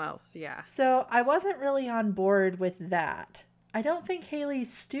someone else. Yeah. So I wasn't really on board with that. I don't think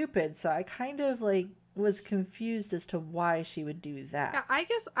Haley's stupid, so I kind of, like, was confused as to why she would do that. Yeah, I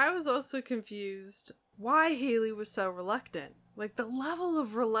guess I was also confused why Haley was so reluctant. Like, the level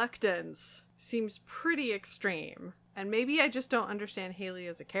of reluctance seems pretty extreme. And maybe I just don't understand Haley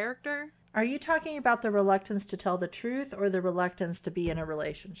as a character. Are you talking about the reluctance to tell the truth or the reluctance to be in a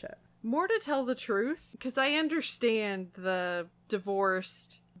relationship? More to tell the truth, because I understand the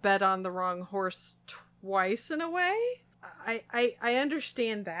divorced, bet on the wrong horse twice in a way. I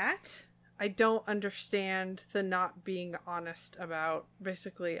understand that. I don't understand the not being honest about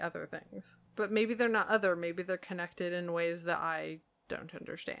basically other things. But maybe they're not other, maybe they're connected in ways that I don't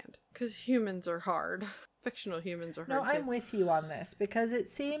understand. Because humans are hard. Fictional humans are hard. No, I'm with you on this because it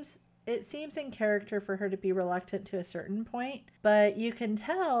seems in character for her to be reluctant to a certain point, but you can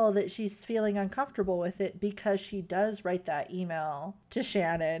tell that she's feeling uncomfortable with it because she does write that email to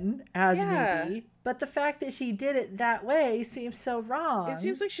Shannon as Ruby. But the fact that she did it that way seems so wrong. It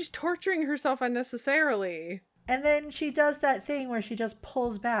seems like she's torturing herself unnecessarily. And then she does that thing where she just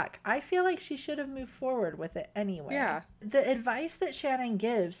pulls back. I feel like she should have moved forward with it anyway. Yeah. The advice that Shannon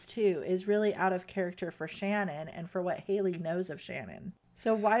gives, too, is really out of character for Shannon and for what Haley knows of Shannon.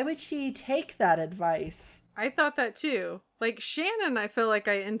 So why would she take that advice? I thought that, too. Like, Shannon, I feel like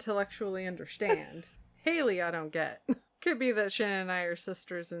I intellectually understand. Haley, I don't get. Could be that Shannon and I are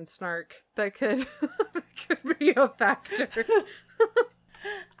sisters in snark. That could be a factor.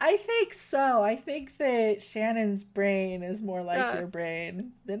 I think so. I think that Shannon's brain is more like your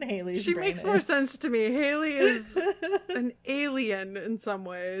brain than Haley's brain. She makes more sense to me. Haley is an alien in some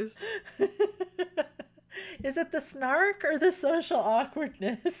ways. Is it the snark or the social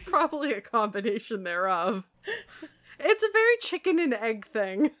awkwardness? Probably a combination thereof. It's a very chicken and egg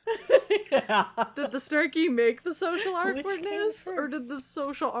thing. Yeah. Did the snarky make the social awkwardness? Or did the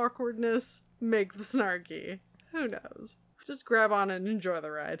social awkwardness make the snarky? Who knows? Just grab on and enjoy the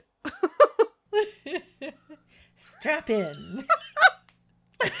ride. Strap in.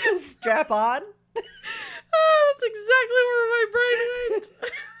 Strap on? Oh, that's exactly where my brain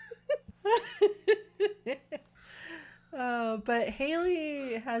went. But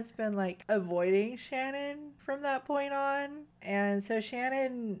Haley has been like avoiding Shannon from that point on. And so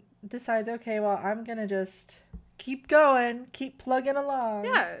Shannon decides, okay, well, I'm going to just keep going, keep plugging along.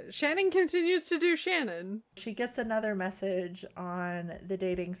 Yeah, Shannon continues to do Shannon. She gets another message on the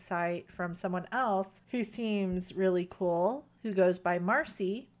dating site from someone else who seems really cool, who goes by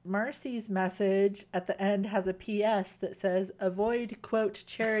Marcy. Marcy's message at the end has a PS that says, avoid, quote,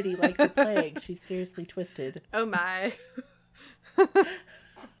 charity like the plague. She's seriously twisted. Oh my.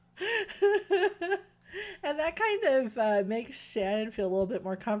 And that kind of makes Shannon feel a little bit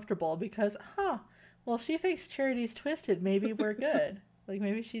more comfortable because, well, if she thinks Charity's twisted, maybe we're good. Like,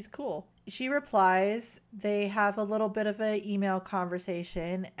 maybe she's cool. She replies. They have a little bit of an email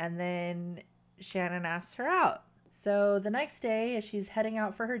conversation, and then Shannon asks her out. So the next day, as she's heading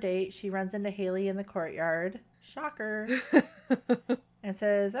out for her date, she runs into Haley in the courtyard. Shocker. And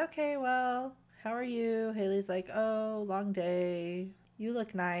says, okay, well, how are you? Haley's like, oh, long day. You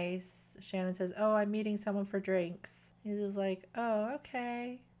look nice. Shannon says, oh, I'm meeting someone for drinks. Haley's like, oh,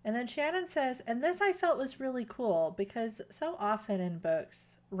 okay. And then Shannon says, and this I felt was really cool because so often in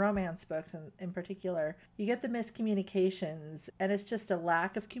books, romance books in particular, you get the miscommunications and it's just a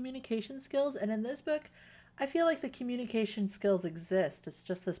lack of communication skills. And in this book, I feel like the communication skills exist. It's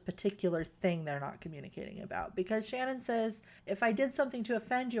just this particular thing they're not communicating about. Because Shannon says, if I did something to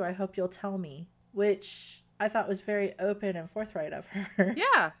offend you, I hope you'll tell me. Which I thought was very open and forthright of her.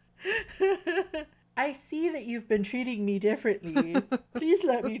 Yeah. I see that you've been treating me differently. Please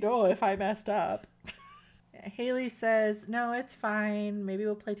let me know if I messed up. Haley says, no, it's fine. Maybe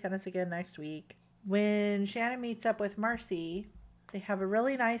we'll play tennis again next week. When Shannon meets up with Marcy, they have a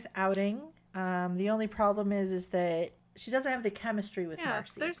really nice outing. The only problem is that she doesn't have the chemistry with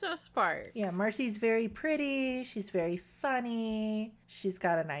Marcy. There's no spark. Yeah, Marcy's very pretty. She's very funny. She's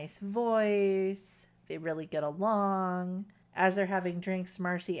got a nice voice. They really get along. As they're having drinks,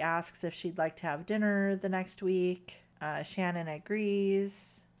 Marcy asks if she'd like to have dinner the next week. Shannon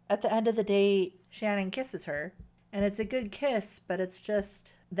agrees. At the end of the date, Shannon kisses her. And it's a good kiss, but it's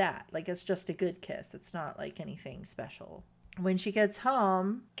just that. Like, it's just a good kiss. It's not like anything special. When she gets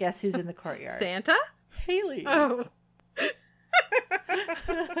home, guess who's in the courtyard? Santa? Haley. Oh.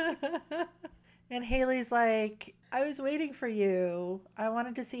 And Haley's like, I was waiting for you. I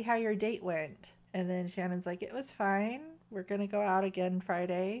wanted to see how your date went. And then Shannon's like, it was fine. We're going to go out again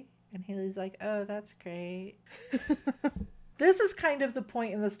Friday. And Haley's like, oh, that's great. This is kind of the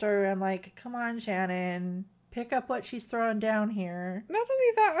point in the story where I'm like, come on, Shannon. Pick up what she's throwing down here. Not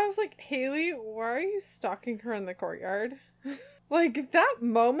only that, I was like, Haley, why are you stalking her in the courtyard? Like, that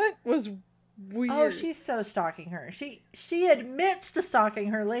moment was weird. Oh, she's so stalking her. She admits to stalking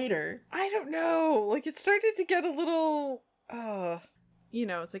her later. I don't know. Like, it started to get a little,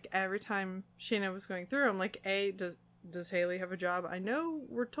 it's like every time Shayna was going through, I'm like, does Haley have a job? I know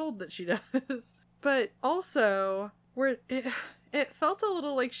we're told that she does, but also it felt a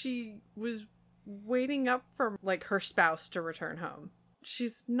little like she was waiting up for like her spouse to return home.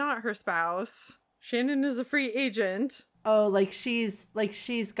 She's not her spouse. Shannon is a free agent. Oh, like she's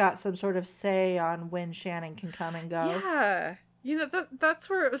got some sort of say on when Shannon can come and go. Yeah. That's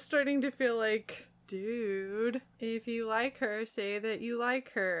where it was starting to feel like, dude, if you like her, say that you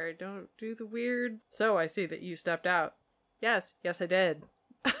like her. Don't do the weird, so I see that you stepped out. Yes, I did.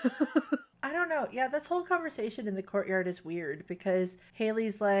 I don't know. Yeah, this whole conversation in the courtyard is weird because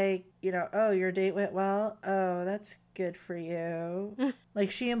Haley's like, oh, your date went well? Oh, that's good for you. Like,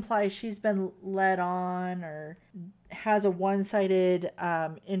 she implies she's been led on or has a one-sided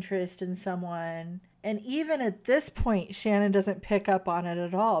interest in someone. And even at this point, Shannon doesn't pick up on it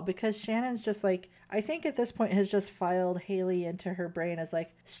at all because Shannon's just like, I think at this point has just filed Haley into her brain as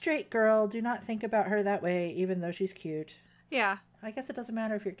like, straight girl, do not think about her that way, even though she's cute. Yeah. I guess it doesn't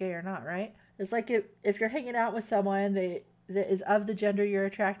matter if you're gay or not, right? It's like if you're hanging out with someone that is of the gender you're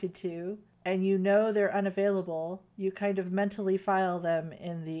attracted to and you know they're unavailable, you kind of mentally file them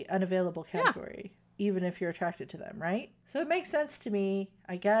in the unavailable category, even if you're attracted to them, right? So it makes sense to me,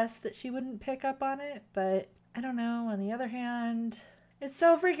 I guess, that she wouldn't pick up on it, but I don't know. On the other hand, it's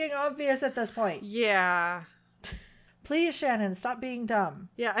so freaking obvious at this point. Yeah. Please, Shannon, stop being dumb.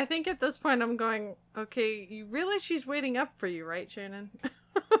 Yeah, I think at this point I'm going, okay, you realize she's waiting up for you, right, Shannon?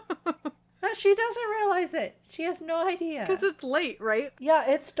 But she doesn't realize it. She has no idea. Because it's late, right? Yeah,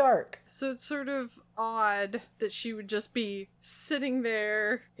 it's dark. So it's sort of odd that she would just be sitting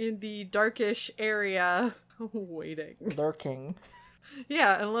there in the darkish area waiting. Lurking.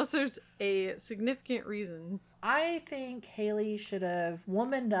 Yeah, unless there's a significant reason. I think Haley should have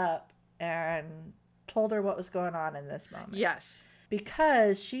womaned up and told her what was going on in this moment. Yes.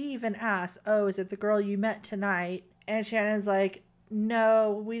 Because she even asked, oh, is it the girl you met tonight? And Shannon's like,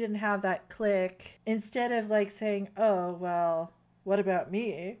 no, we didn't have that click. Instead of like saying, oh, well, what about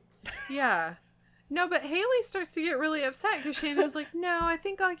me? Yeah. No, but Haley starts to get really upset because Shannon's like, no, I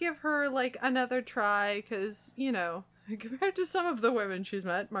think I'll give her like another try because, compared to some of the women she's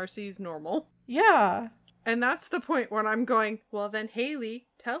met, Marcy's normal. Yeah. And that's the point when I'm going, well, then Haley,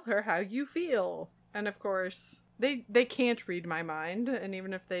 tell her how you feel. And of course, they can't read my mind. And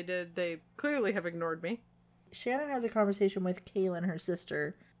even if they did, they clearly have ignored me. Shannon has a conversation with Kaylin, her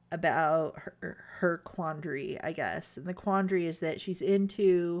sister, about her quandary, I guess. And the quandary is that she's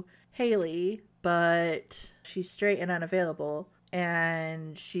into Haley, but she's straight and unavailable.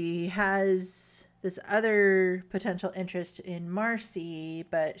 And she has this other potential interest in Marcy,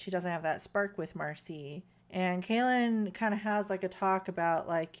 but she doesn't have that spark with Marcy. And Kaylin kind of has like a talk about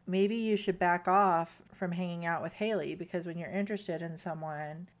like, maybe you should back off from hanging out with Haley because when you're interested in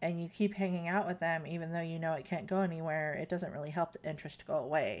someone and you keep hanging out with them, even though you know it can't go anywhere, it doesn't really help the interest go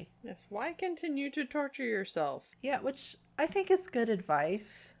away. Yes, why continue to torture yourself? Yeah, which I think is good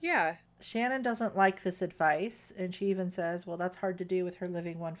advice. Yeah. Shannon doesn't like this advice, and she even says, well, that's hard to do with her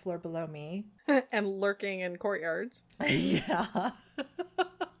living one floor below me. And lurking in courtyards. Yeah.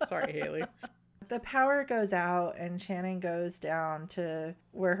 Sorry, Haley. The power goes out and Shannon goes down to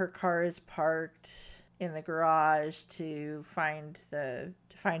where her car is parked in the garage to find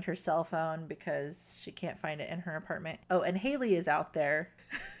her cell phone because she can't find it in her apartment. Oh, and Haley is out there.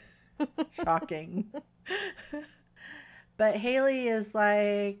 Shocking. But Haley is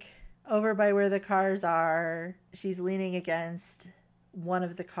like over by where the cars are. She's leaning against one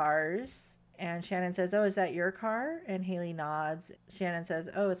of the cars. And Shannon says, oh, is that your car? And Haley nods. Shannon says,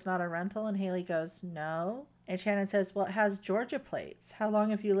 oh, it's not a rental? And Haley goes, no. And Shannon says, well, it has Georgia plates. How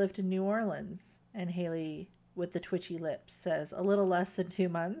long have you lived in New Orleans? And Haley, with the twitchy lips, says, a little less than 2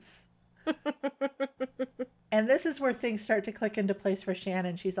 months. And this is where things start to click into place for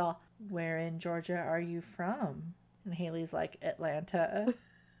Shannon. She's all, where in Georgia are you from? And Haley's like, Atlanta.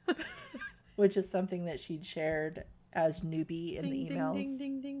 Which is something that she'd shared as newbie in the emails. Ding,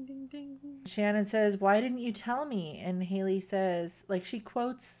 ding, ding, ding, ding, ding. Shannon says, why didn't you tell me? And Haley says, like, she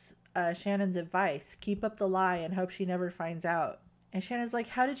quotes Shannon's advice, keep up the lie and hope she never finds out. And Shannon's like,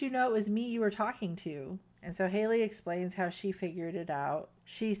 how did you know it was me you were talking to? And so Haley explains how she figured it out.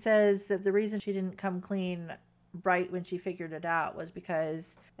 She says that the reason she didn't come clean right when she figured it out was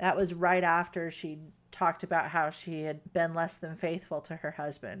because that was right after she talked about how she had been less than faithful to her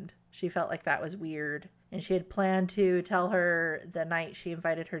husband. She felt like that was weird. And she had planned to tell her the night she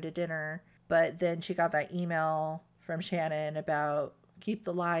invited her to dinner, but then she got that email from Shannon about keep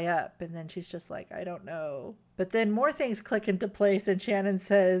the lie up. And then she's just like, I don't know. But then more things click into place, and Shannon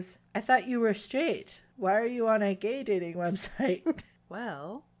says, I thought you were straight. Why are you on a gay dating website?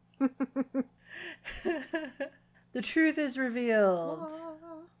 Well. The truth is revealed.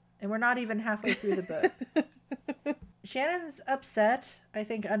 And we're not even halfway through the book. Shannon's upset, I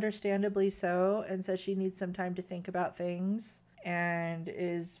think understandably so, and says she needs some time to think about things, and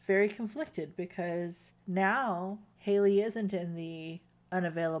is very conflicted because now Haley isn't in the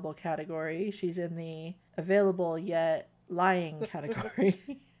unavailable category. She's in the available yet lying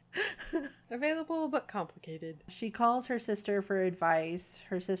category. Available but complicated. She calls her sister for advice.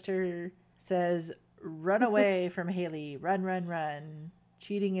 Her sister says, run away from Haley. Run, run, run.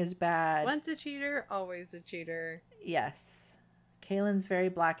 Cheating is bad. Once a cheater, always a cheater. Yes. Kaylin's very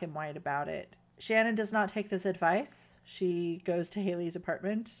black and white about it. Shannon does not take this advice. She goes to Haley's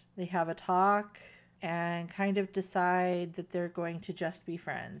apartment. They have a talk and kind of decide that they're going to just be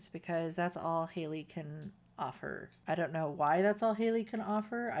friends because that's all Haley can offer. I don't know why that's all Haley can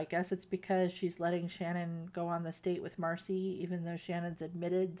offer. I guess it's because she's letting Shannon go on this date with Marcy, even though Shannon's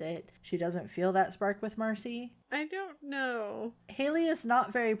admitted that she doesn't feel that spark with Marcy. I don't know. Haley is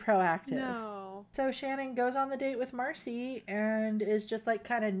not very proactive. No. So Shannon goes on the date with Marcy and is just like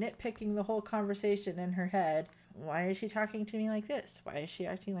kind of nitpicking the whole conversation in her head. Why is she talking to me like this? Why is she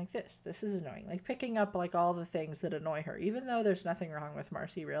acting like this? This is annoying. Like picking up like all the things that annoy her, even though there's nothing wrong with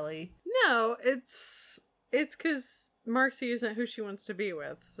Marcy really. No, it's because Marcy isn't who she wants to be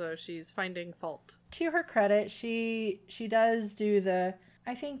with, so she's finding fault. To her credit, she does do the,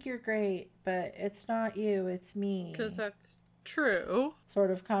 I think you're great, but it's not you, it's me. Because that's true.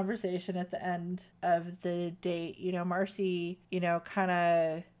 Sort of conversation at the end of the date. You know, Marcy, kind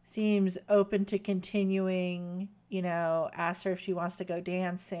of seems open to continuing, asks her if she wants to go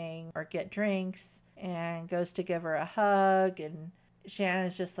dancing or get drinks, and goes to give her a hug, and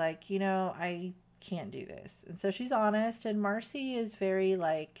Shannon's just like, I can't do this. And so she's honest, and Marcy is very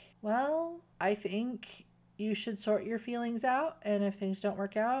like, well, I think you should sort your feelings out, and if things don't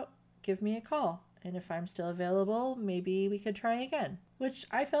work out, give me a call. And if I'm still available, maybe we could try again. Which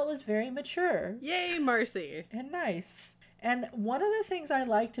I felt was very mature. Yay, Marcy. And nice. And one of the things I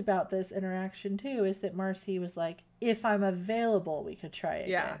liked about this interaction too is that Marcy was like, if I'm available, we could try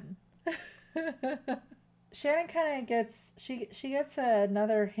again. Yeah. Shannon kind of gets, she gets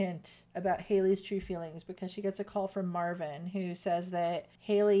another hint about Haley's true feelings because she gets a call from Marvin who says that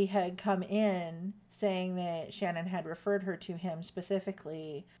Haley had come in saying that Shannon had referred her to him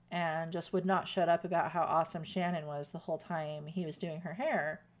specifically and just would not shut up about how awesome Shannon was the whole time he was doing her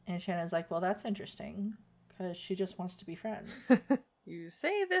hair. And Shannon's like, well, that's interesting because she just wants to be friends. You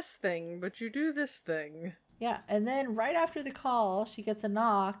say this thing, but you do this thing. Yeah, and then right after the call, she gets a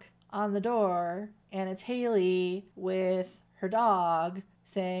knock on the door, and it's Haley with her dog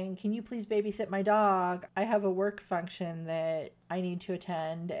saying, can you please babysit my dog? I have a work function that I need to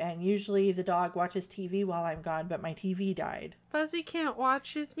attend, and usually the dog watches TV while I'm gone, but my TV died. Fuzzy can't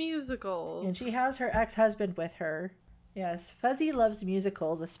watch his musicals. And she has her ex-husband with her. Yes, Fuzzy loves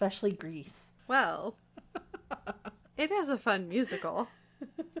musicals, especially Grease. Well, it is a fun musical.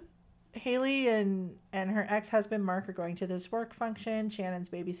 Haley and her ex-husband Mark are going to this work function. Shannon's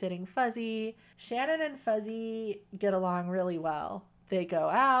babysitting Fuzzy. Shannon and Fuzzy get along really well. They go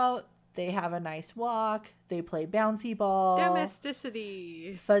out. They have a nice walk. They play bouncy ball.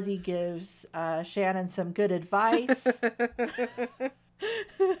 Domesticity. Fuzzy gives Shannon some good advice.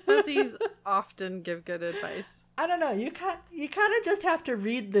 Fuzzies often give good advice. I don't know. You kind of just have to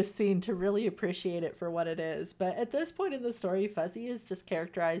read this scene to really appreciate it for what it is. But at this point in the story, Fuzzy is just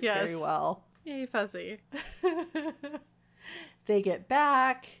characterized very well. Yay, Fuzzy. They get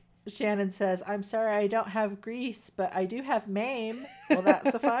back. Shannon says, I'm sorry I don't have Grease, but I do have Mame. Will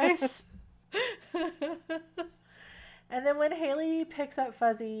that suffice? And then when Haley picks up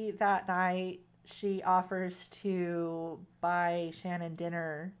Fuzzy that night, she offers to buy Shannon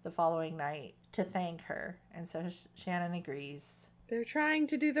dinner the following night to thank her. And so Shannon agrees. They're trying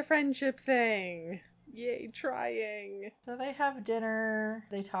to do the friendship thing. Yay, trying. So they have dinner.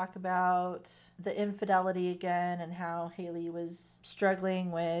 They talk about the infidelity again and how Haley was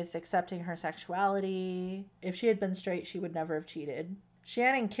struggling with accepting her sexuality. If she had been straight, she would never have cheated.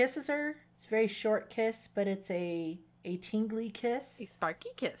 Shannon kisses her. It's a very short kiss, but it's a tingly kiss. A sparky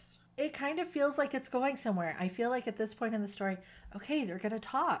kiss. It kind of feels like it's going somewhere. I feel like at this point in the story, okay, they're going to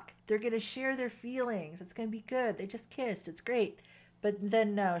talk. They're going to share their feelings. It's going to be good. They just kissed. It's great. But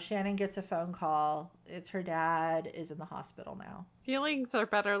then no, Shannon gets a phone call. It's her dad is in the hospital now. Feelings are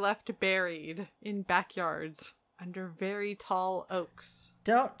better left buried in backyards under very tall oaks.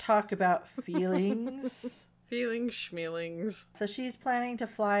 Don't talk about feelings Feelings schmealings. So she's planning to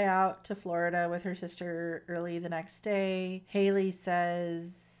fly out to Florida with her sister early the next day. Haley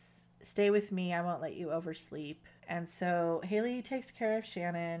says, "Stay with me. I won't let you oversleep." And so Haley takes care of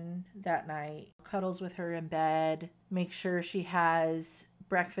Shannon that night, cuddles with her in bed, makes sure she has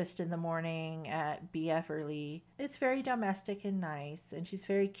breakfast in the morning at BF Early. It's very domestic and nice, and she's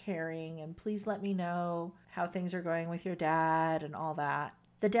very caring, and please let me know how things are going with your dad and all that.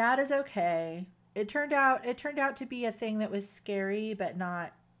 The dad is okay. It turned out to be a thing that was scary but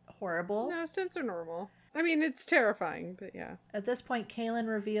not horrible. No, stints are normal. I mean, it's terrifying, but yeah. At this point, Kaylin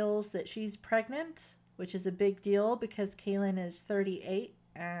reveals that she's pregnant, which is a big deal because Kaylin is 38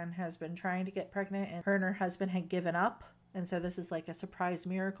 and has been trying to get pregnant, and her husband had given up. And so this is like a surprise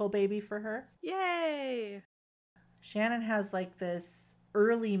miracle baby for her. Yay! Shannon has like this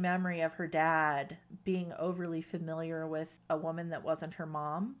early memory of her dad being overly familiar with a woman that wasn't her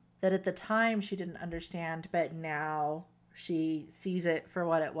mom, that at the time she didn't understand, but now she sees it for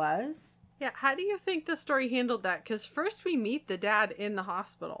what it was. Yeah, how do you think the story handled that? Because first we meet the dad in the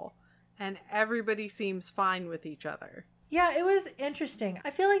hospital, and everybody seems fine with each other. Yeah, it was interesting. I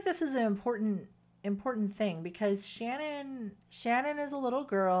feel like this is an important thing because Shannon is a little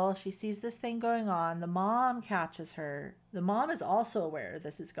girl. She sees this thing going on. The mom catches her. The mom is also aware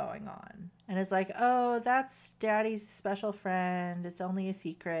this is going on and is like, "Oh, that's Daddy's special friend. It's only a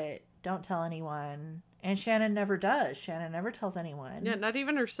secret. Don't tell anyone." And Shannon never does. Shannon never tells anyone. Yeah, not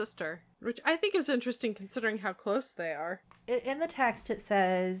even her sister, which I think is interesting considering how close they are. In the text it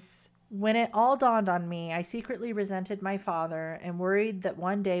says, "When it all dawned on me, I secretly resented my father and worried that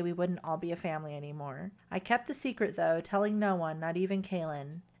one day we wouldn't all be a family anymore. I kept the secret though, telling no one, not even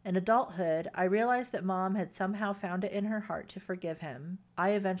Kaylin. In adulthood, I realized that Mom had somehow found it in her heart to forgive him.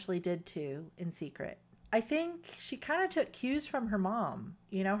 I eventually did too, in secret." I think she kind of took cues from her mom.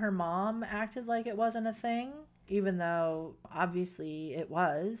 You know, her mom acted like it wasn't a thing, even though obviously it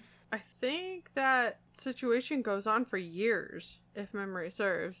was. I think that situation goes on for years, if memory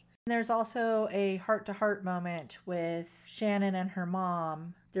serves. There's also a heart-to-heart moment with Shannon and her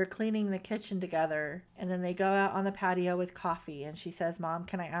mom. They're cleaning the kitchen together, and then they go out on the patio with coffee, and she says, "Mom,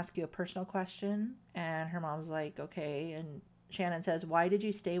 can I ask you a personal question?" And her mom's like, "Okay." And Shannon says, "Why did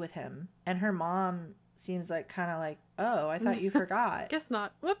you stay with him?" And her mom seems like kind of like, "Oh, I thought you forgot." Guess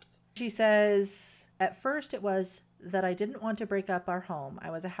not. Whoops. She says, "At first it was that I didn't want to break up our home.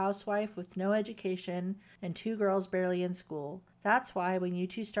 I was a housewife with no education and 2 girls barely in school. That's why when you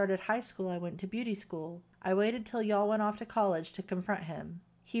two started high school, I went to beauty school. I waited till y'all went off to college to confront him.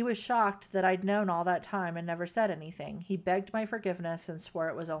 He was shocked that I'd known all that time and never said anything. He begged my forgiveness and swore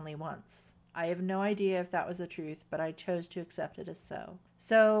it was only once. I have no idea if that was the truth, but I chose to accept it as so."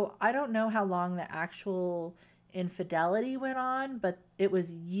 So I don't know how long the actual infidelity went on, but it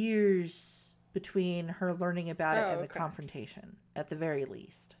was years between her learning about it and the confrontation, at the very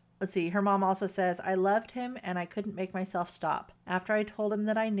least. Let's see, her mom also says, "I loved him and I couldn't make myself stop. After I told him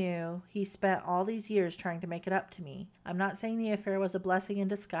that I knew, he spent all these years trying to make it up to me. I'm not saying the affair was a blessing in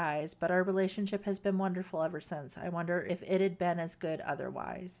disguise, but our relationship has been wonderful ever since. I wonder if it had been as good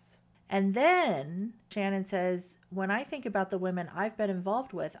otherwise." And then Shannon says, "When I think about the women I've been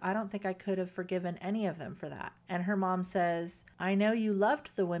involved with, I don't think I could have forgiven any of them for that." And her mom says, "I know you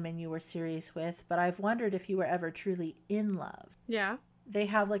loved the women you were serious with, but I've wondered if you were ever truly in love." Yeah. They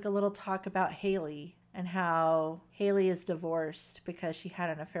have like a little talk about Haley and how Haley is divorced because she had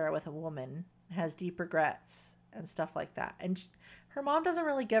an affair with a woman and has deep regrets and stuff like that. And her mom doesn't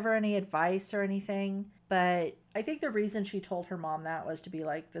really give her any advice or anything, but I think the reason she told her mom that was to be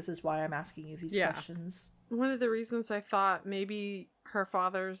like, "This is why I'm asking you these questions." One of the reasons I thought maybe her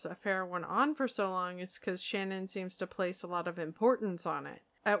father's affair went on for so long is because Shannon seems to place a lot of importance on it.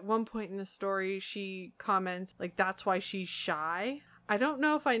 At one point in the story, she comments, like, that's why she's shy. I don't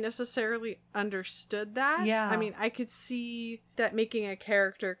know if I necessarily understood that. Yeah. I mean, I could see that making a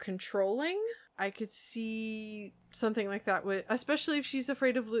character controlling. I could see something like that would, especially if she's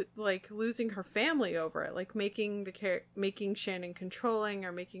afraid of losing her family over it, like making Shannon controlling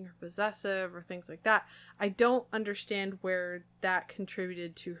or making her possessive or things like that. I don't understand where that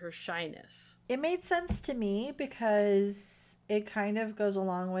contributed to her shyness. It made sense to me because it kind of goes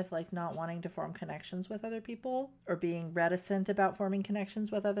along with like not wanting to form connections with other people or being reticent about forming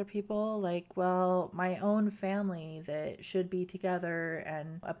connections with other people. Like, well, my own family that should be together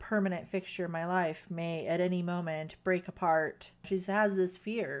and a permanent fixture in my life may at any moment break apart. She has this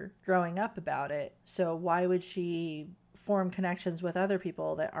fear growing up about it. So why would she form connections with other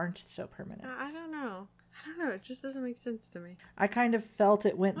people that aren't so permanent? I don't know. It just doesn't make sense to me. I kind of felt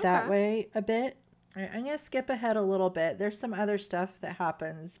it went that way a bit. All right, I'm going to skip ahead a little bit. There's some other stuff that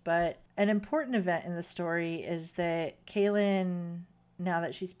happens, but an important event in the story is that Kaylin, now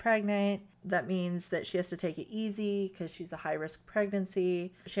that she's pregnant, that means that she has to take it easy because she's a high-risk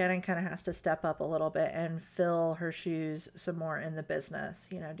pregnancy. Shannon kind of has to step up a little bit and fill her shoes some more in the business,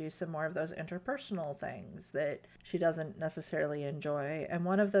 do some more of those interpersonal things that she doesn't necessarily enjoy. And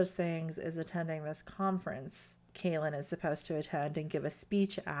one of those things is attending this conference Kaylin is supposed to attend and give a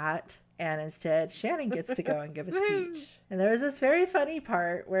speech at. And instead, Shannon gets to go and give a speech. And there was this very funny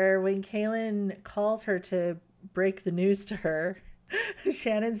part where when Kaylin calls her to break the news to her,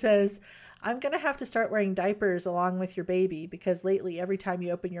 Shannon says, "I'm going to have to start wearing diapers along with your baby because lately every time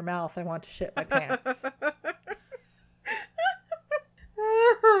you open your mouth, I want to shit my pants."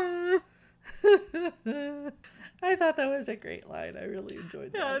 I thought that was a great line. I really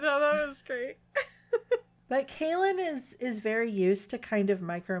enjoyed that. Yeah, no, that was great. But Kaylin is very used to kind of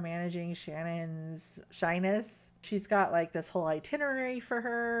micromanaging Shannon's shyness. She's got like this whole itinerary for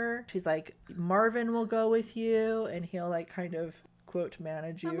her. She's like, Marvin will go with you and he'll like kind of quote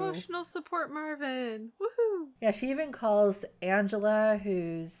manage you. Emotional support Marvin. Woohoo. Yeah, she even calls Angela,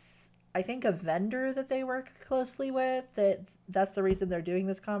 who's I think a vendor that they work closely with, that's the reason they're doing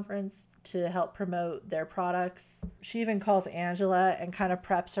this conference, to help promote their products. She even calls Angela and kind of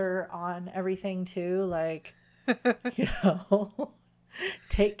preps her on everything too, like,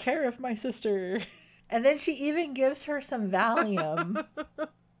 take care of my sister. And then she even gives her some Valium,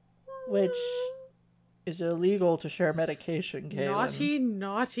 which is illegal to share medication, Kaylin.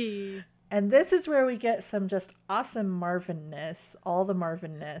 Naughty. And this is where we get some just awesome Marvin-ness. All the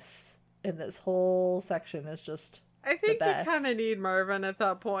Marvin-ness in this whole section is just I think the best. You kind of need Marvin at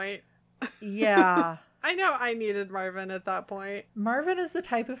that point. Yeah. I know I needed Marvin at that point. Marvin is the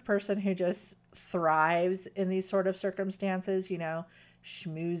type of person who just thrives in these sort of circumstances,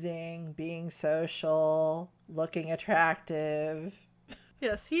 schmoozing, being social, looking attractive.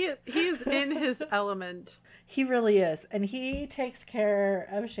 Yes, he's in his element. He really is. And he takes care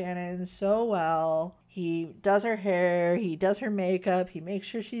of Shannon so well. He does her hair. He does her makeup. He makes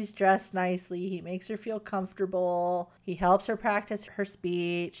sure she's dressed nicely. He makes her feel comfortable. He helps her practice her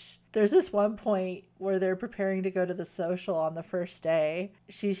speech. There's this one point where they're preparing to go to the social on the first day.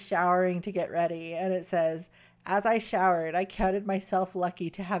 She's showering to get ready. And it says, "As I showered, I counted myself lucky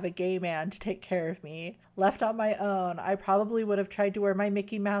to have a gay man to take care of me. Left on my own, I probably would have tried to wear my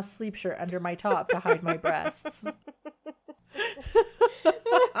Mickey Mouse sleep shirt under my top to hide my breasts."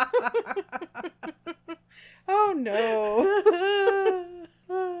 Oh no.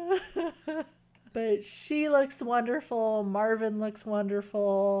 But she looks wonderful. Marvin looks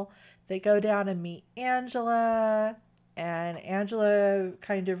wonderful. They go down and meet Angela. And Angela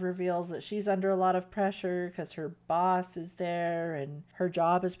kind of reveals that she's under a lot of pressure because her boss is there and her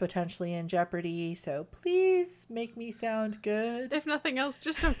job is potentially in jeopardy. So please make me sound good. If nothing else,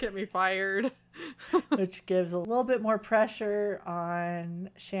 just don't get me fired. Which gives a little bit more pressure on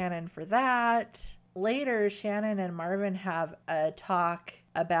Shannon for that. Later, Shannon and Marvin have a talk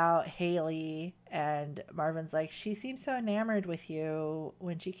about Haley, and Marvin's like, "She seemed so enamored with you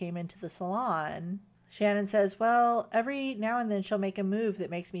when she came into the salon." Shannon says, "Well, every now and then she'll make a move that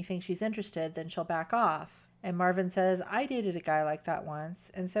makes me think she's interested, then she'll back off." And Marvin says, "I dated a guy like that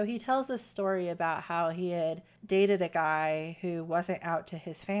once." And so he tells this story about how he had dated a guy who wasn't out to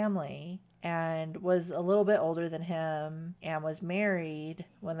his family and was a little bit older than him and was married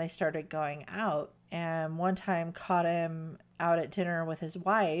when they started going out. And one time caught him out at dinner with his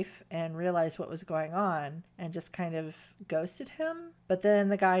wife and realized what was going on and just kind of ghosted him. But then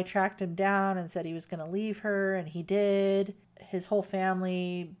the guy tracked him down and said he was going to leave her, and he did. His whole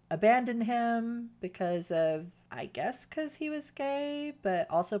family abandoned him because of, I guess, because he was gay, but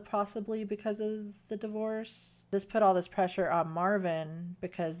also possibly because of the divorce. This put all this pressure on Marvin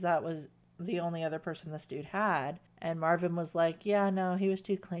because that was the only other person this dude had. And Marvin was like, "Yeah, no, he was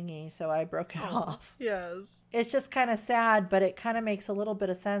too clingy, so I broke it off." Yes. It's just kind of sad, but it kind of makes a little bit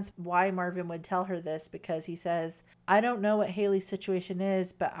of sense why Marvin would tell her this, because he says, "I don't know what Haley's situation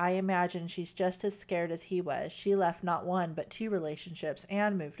is, but I imagine she's just as scared as he was. She left not one, but 2 relationships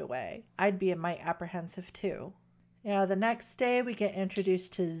and moved away. I'd be a mite apprehensive too." Yeah, the next day we get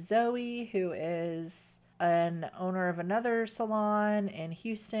introduced to Zoe, who is an owner of another salon in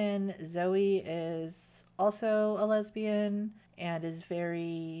Houston. Zoe is also a lesbian and is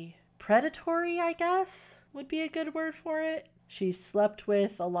very predatory, I guess, would be a good word for it. She slept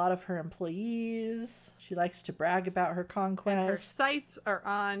with a lot of her employees. She likes to brag about her conquests. And her sights are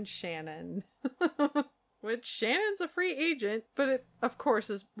on Shannon. Which Shannon's a free agent, but it, of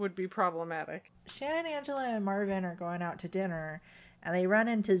course, would be problematic. Shannon, Angela, and Marvin are going out to dinner, And they run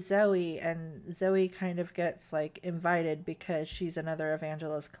into Zoe, and Zoe kind of gets like invited because she's another of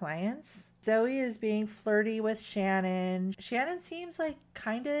Angela's clients. Zoe is being flirty with Shannon. Shannon seems like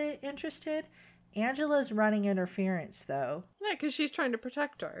kind of interested. Angela's running interference though. Yeah, because she's trying to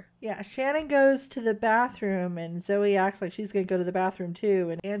protect her. Yeah, Shannon goes to the bathroom and Zoe acts like she's going to go to the bathroom too.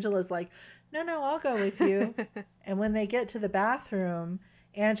 And Angela's like, no, I'll go with you. And when they get to the bathroom,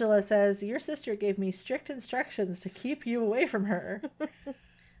 Angela says, your sister gave me strict instructions to keep you away from her.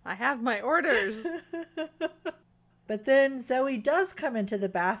 I have my orders. But then Zoe does come into the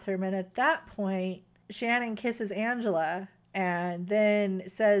bathroom, and at that point, Shannon kisses Angela and then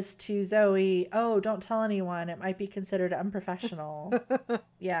says to Zoe, oh, don't tell anyone. It might be considered unprofessional.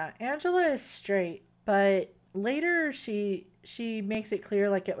 Yeah, Angela is straight, but later she makes it clear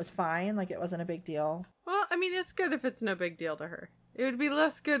like it was fine, like it wasn't a big deal. Well, I mean, it's good if it's no big deal to her. It would be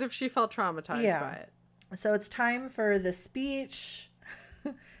less good if she felt traumatized by it. So it's time for the speech.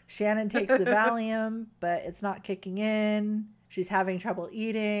 Shannon takes the Valium, but it's not kicking in. She's having trouble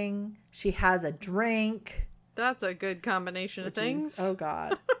eating. She has a drink. That's a good combination of things. Oh,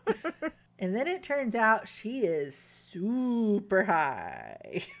 God. And then it turns out she is super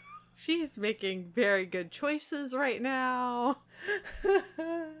high. She's making very good choices right now.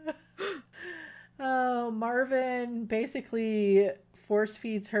 Oh, Marvin basically force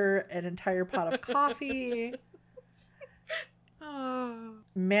feeds her an entire pot of coffee. Oh.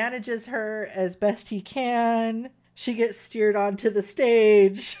 Manages her as best he can. She gets steered onto the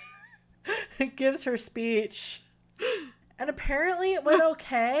stage. Gives her speech. And apparently it went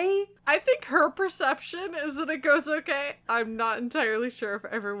okay. I think her perception is that it goes okay. I'm not entirely sure if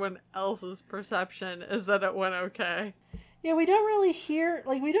everyone else's perception is that it went okay. Yeah, we don't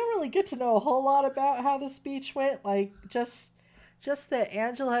really get to know a whole lot about how the speech went. Like, just that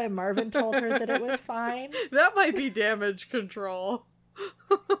Angela and Marvin told her that it was fine. That might be damage control.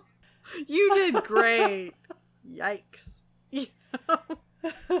 You did great. Yikes.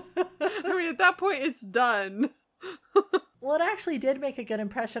 I mean, at that point, it's done. Well, it actually did make a good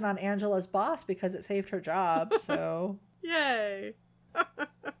impression on Angela's boss because it saved her job, so... Yay.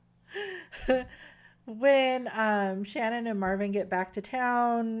 When Shannon and Marvin get back to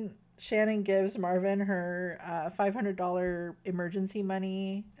town, Shannon gives Marvin her $500 emergency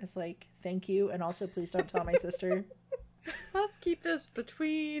money as like, thank you, and also please don't tell my sister. Let's keep this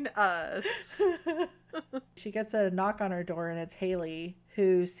between us. She gets a knock on her door, and it's Haley,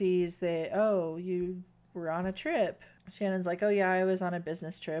 who sees that, oh, you were on a trip. Shannon's like, oh yeah, I was on a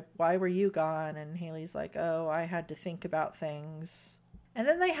business trip. Why were you gone? And Haley's like, oh, I had to think about things. And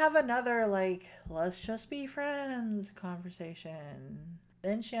then they have another, like, let's just be friends conversation.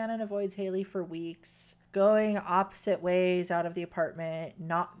 Then Shannon avoids Haley for weeks, going opposite ways out of the apartment,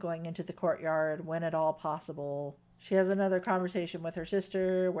 not going into the courtyard when at all possible. She has another conversation with her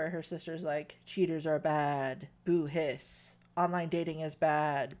sister where her sister's like, cheaters are bad, boo hiss. Online dating is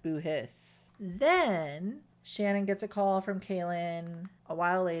bad, boo hiss. Then Shannon gets a call from Kaylin a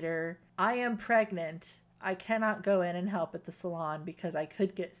while later. I am pregnant. I cannot go in and help at the salon because I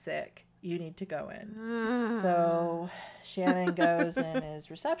could get sick. You need to go in. So Shannon goes and is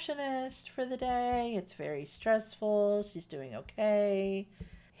receptionist for the day. It's very stressful. She's doing okay.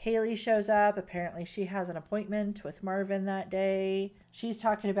 Haley shows up. Apparently she has an appointment with Marvin that day. She's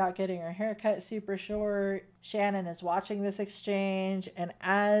talking about getting her hair cut super short. Shannon is watching this exchange. And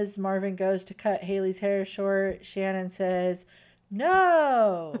as Marvin goes to cut Haley's hair short, Shannon says,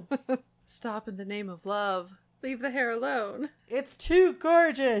 no! Stop in the name of love. Leave the hair alone. It's too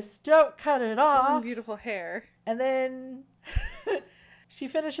gorgeous. Don't cut it off. Beautiful hair. And then she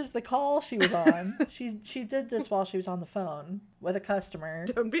finishes the call she was on. She did this while she was on the phone with a customer.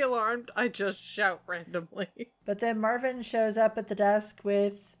 Don't be alarmed. I just shout randomly. But then Marvin shows up at the desk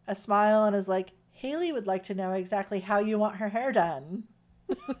with a smile and is like, Haley would like to know exactly how you want her hair done.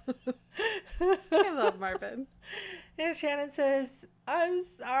 I love Marvin. And Shannon says, I'm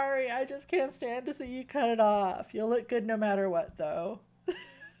sorry, I just can't stand to see you cut it off. You'll look good no matter what, though.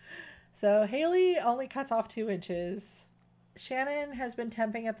 So Haley only cuts off 2 inches. Shannon has been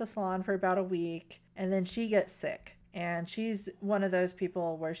temping at the salon for about a week, and then she gets sick. And she's one of those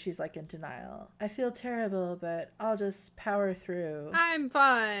people where she's like in denial. I feel terrible, but I'll just power through. I'm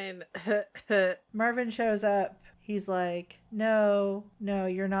fine. Marvin shows up. He's like, no,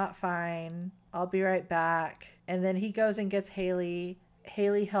 you're not fine. I'll be right back. And then he goes and gets Haley.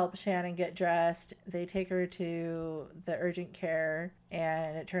 Haley helps Shannon get dressed. They take her to the urgent care,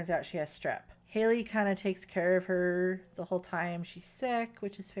 and it turns out she has strep. Haley kind of takes care of her the whole time she's sick,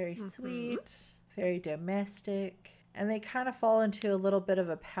 which is very sweet, very domestic. And they kind of fall into a little bit of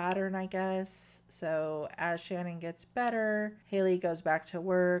a pattern, I guess. So as Shannon gets better, Haley goes back to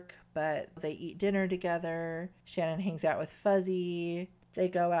work, but they eat dinner together. Shannon hangs out with Fuzzy. They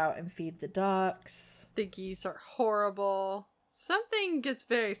go out and feed the ducks. The geese are horrible. Something gets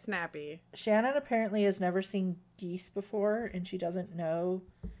very snappy. Shannon apparently has never seen geese before, and she doesn't know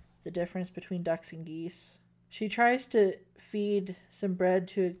the difference between ducks and geese. She tries to feed some bread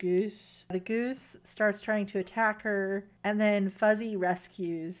to a goose. The goose starts trying to attack her, and then Fuzzy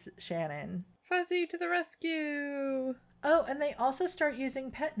rescues Shannon. Fuzzy to the rescue! Oh, and they also start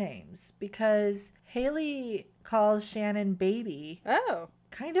using pet names because Haley calls Shannon baby. Oh.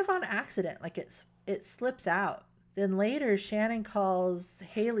 Kind of on accident, like it slips out. Then later Shannon calls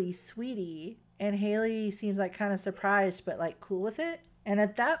Haley sweetie, and Haley seems like kind of surprised but like cool with it. And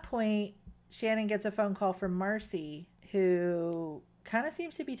at that point, Shannon gets a phone call from Marcy, who kind of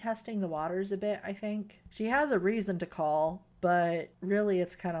seems to be testing the waters a bit, I think. She has a reason to call, but really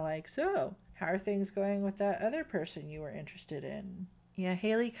it's kind of like, so, how are things going with that other person you were interested in? Yeah,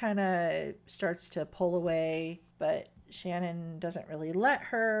 Haley kind of starts to pull away, but Shannon doesn't really let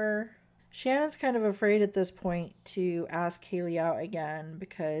her. Shannon's kind of afraid at this point to ask Haley out again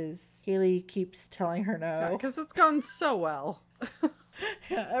because Haley keeps telling her no. Because it's gone so well.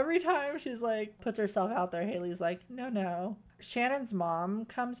 Yeah, every time she's like, puts herself out there, Haley's like, no. Shannon's mom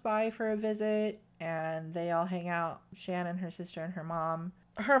comes by for a visit and they all hang out. Shannon, her sister, and her mom.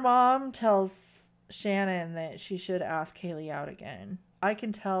 Her mom tells Shannon that she should ask Haley out again. I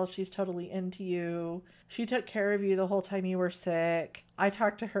can tell she's totally into you. She took care of you the whole time you were sick. I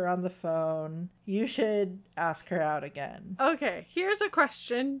talked to her on the phone. You should ask her out again. Okay, here's a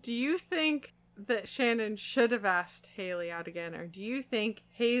question. Do you think that Shannon should have asked Haley out again, or do you think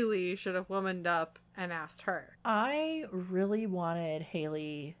Haley should have womaned up and asked her? I really wanted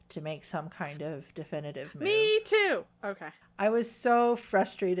Haley to make some kind of definitive move. Me too. Okay. I was so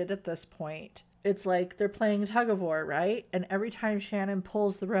frustrated at this point. It's like they're playing tug of war, right? And every time Shannon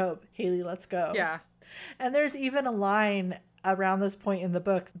pulls the rope, Haley lets go. Yeah. And there's even a line around this point in the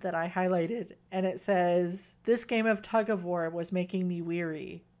book that I highlighted, and it says, "This game of tug of war was making me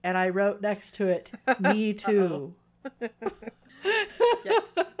weary." And I wrote next to it, "Me too." Yes.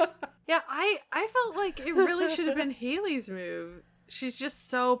 Yeah, I felt like it really should have been Haley's move. She's just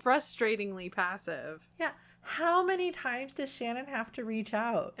so frustratingly passive. Yeah. How many times does Shannon have to reach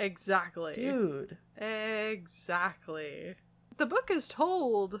out? Exactly. Dude. Exactly. The book is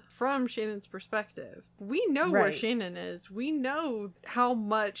told from Shannon's perspective. We know where Shannon is. We know how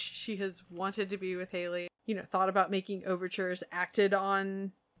much she has wanted to be with Haley. You know, thought about making overtures, acted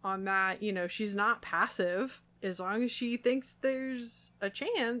on that. You know, she's not passive. As long as she thinks there's a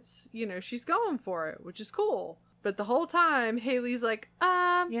chance, you know, she's going for it, which is cool. But the whole time, Haley's like,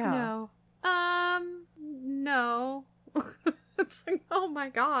 no. No. It's like, oh my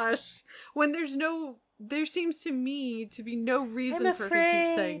gosh. When there seems to me to be no reason for her to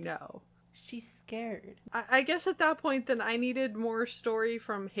keep saying no. She's scared. I guess at that point, then I needed more story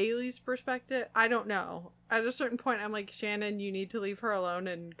from Haley's perspective. I don't know. At a certain point, I'm like, Shannon, you need to leave her alone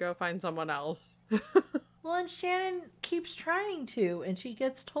and go find someone else. Well, and Shannon keeps trying to, and she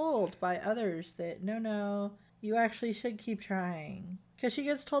gets told by others that, no, you actually should keep trying. Because she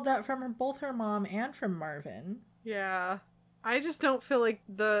gets told that from both her mom and from Marvin. Yeah. I just don't feel like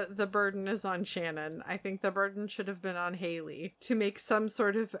the burden is on Shannon. I think the burden should have been on Haley to make some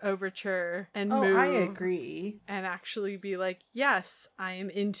sort of overture and move. Oh, I agree. And actually be like, yes, I am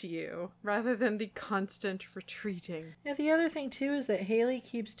into you, rather than the constant retreating. Yeah, the other thing, too, is that Haley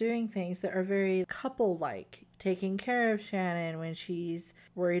keeps doing things that are very couple-like. Taking care of Shannon when she's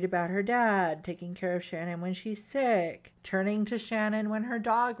worried about her dad, taking care of Shannon when she's sick, turning to Shannon when her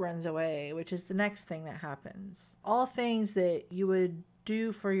dog runs away, which is the next thing that happens. All things that you would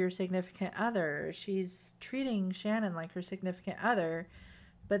do for your significant other. She's treating Shannon like her significant other,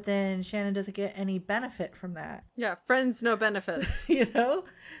 but then Shannon doesn't get any benefit from that. Yeah, friends, no benefits. You know?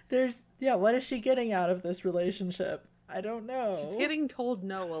 What is she getting out of this relationship? I don't know. She's getting told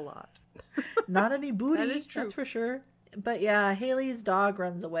no a lot. Not any booty. That is true. That's for sure. But yeah, Haley's dog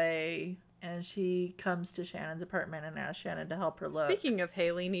runs away and she comes to Shannon's apartment and asks Shannon to help her look. Speaking of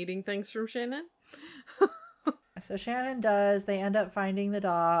Haley needing things from Shannon. So Shannon does. They end up finding the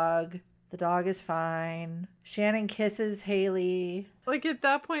dog. The dog is fine. Shannon kisses Haley. Like at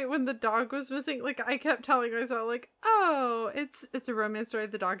that point when the dog was missing, like I kept telling myself like, oh, it's a romance story.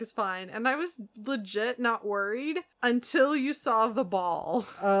 The dog is fine. And I was legit not worried until you saw the ball.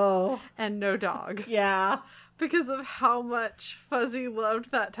 Oh. And no dog. Yeah. because of how much Fuzzy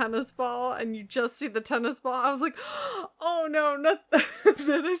loved that tennis ball, and you just see the tennis ball. I was like, oh no, not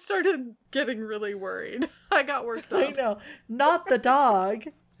then I started getting really worried. I got worked up. I know. Not the dog.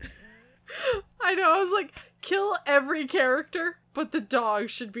 I know, I was like, kill every character, but the dog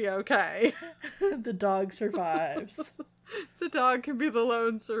should be okay. The dog survives. The dog can be the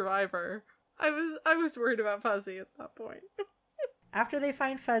lone survivor. I was worried about Fuzzy at that point. After they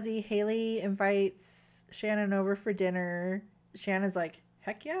find Fuzzy, Haley invites Shannon over for dinner. Shannon's like,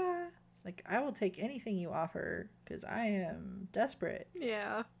 heck yeah. Like, I will take anything you offer because I am desperate.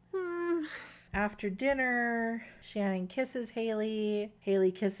 Yeah. After dinner, Shannon kisses Haley.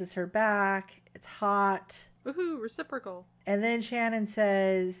 Haley kisses her back. It's hot. Woohoo, reciprocal. And then Shannon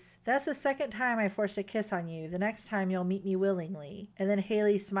says, that's the second time I forced a kiss on you. The next time you'll meet me willingly. And then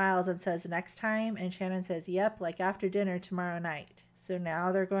Haley smiles and says, next time? And Shannon says, yep, like after dinner tomorrow night. So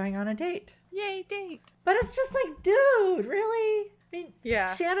now they're going on a date. Yay, date. But it's just like, dude, really? I mean,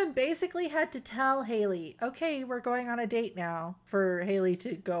 yeah. Shannon basically had to tell Haley, okay, we're going on a date now, for Haley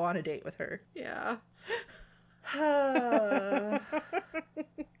to go on a date with her. Yeah.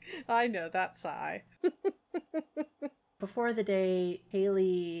 I know that sigh. Before the date,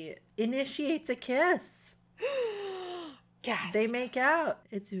 Haley initiates a kiss. Gasp. They make out.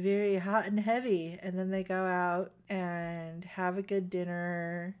 It's very hot and heavy. And then they go out and have a good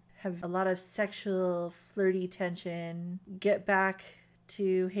dinner, have a lot of sexual flirty tension, get back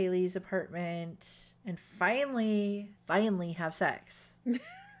to Haley's apartment, and finally have sex.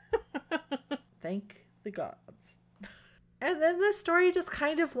 Thank the gods. And then the story just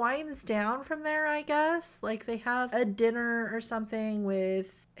kind of winds down from there, I guess. Like, they have a dinner or something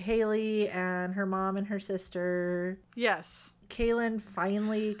with Haley and her mom and her sister. Yes. Kaylin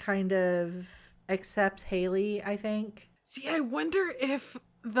finally kind of accepts Haley, I think. See, I wonder if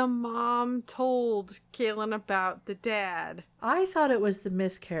the mom told Kaylin about the dad. I thought it was the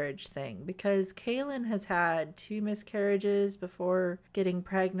miscarriage thing because Kaylin has had 2 miscarriages before getting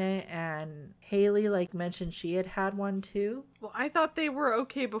pregnant, and Haley mentioned she had had one too. Well, I thought they were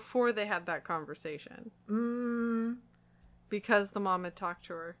okay before they had that conversation. Because the mom had talked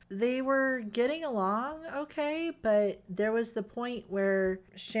to her. They were getting along okay, but there was the point where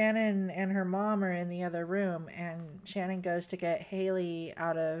Shannon and her mom are in the other room, and Shannon goes to get Haley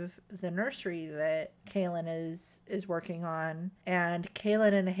out of the nursery that Kaylin is working on, and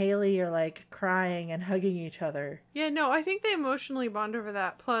Kaylin and Haley are crying and hugging each other. Yeah, no, I think they emotionally bond over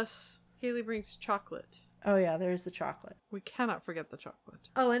that. Plus, Haley brings chocolate. Oh yeah, there's the chocolate. We cannot forget the chocolate.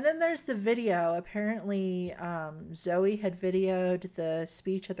 Oh, and then there's the video. Apparently, Zoe had videoed the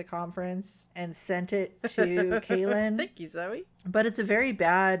speech at the conference and sent it to Kaylin. Thank you, Zoe. But it's a very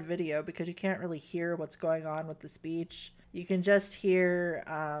bad video because you can't really hear what's going on with the speech. You can just hear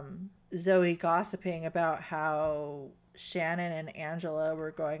Zoe gossiping about how Shannon and Angela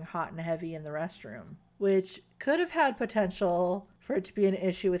were going hot and heavy in the restroom, which could have had potential for it to be an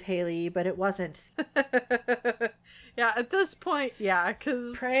issue with Haley, but it wasn't. Yeah, at this point, yeah,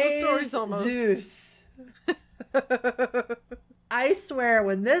 because the story's almost... Zeus. I swear,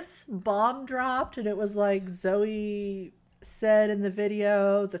 when this bomb dropped and it was like Zoe said in the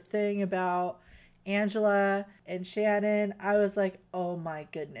video, the thing about Angela and Shannon, I was like, oh my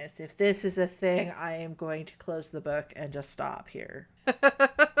goodness, if this is a thing, I am going to close the book and just stop here.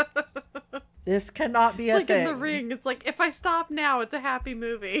 This cannot be a thing. It's like in The Ring. It's like, if I stop now, it's a happy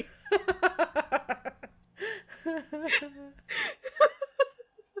movie.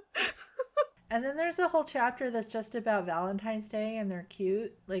 And then there's a whole chapter that's just about Valentine's Day, and they're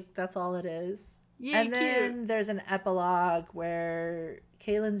cute. That's all it is. Yay, and then there's an epilogue where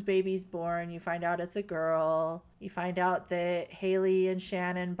Kaylin's baby's born. You find out it's a girl. You find out that Haley and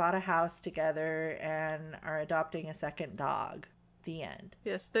Shannon bought a house together and are adopting a second dog. The end.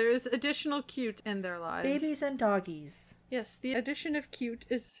 Yes, there's additional cute in their lives. Babies and doggies. Yes, the addition of cute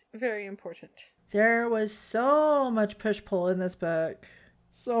is very important. There was so much push-pull in this book.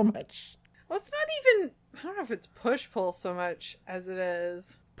 So much. Well, it's not even... I don't know if it's push-pull so much as it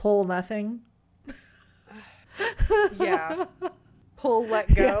is... Pull nothing. Yeah. Pull,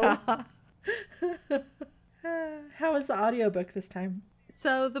 let go. Yeah. How was the audiobook this time?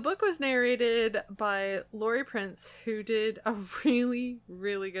 So the book was narrated by Lori Prince, who did a really,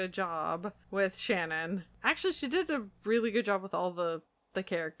 really good job with Shannon. Actually, she did a really good job with all the the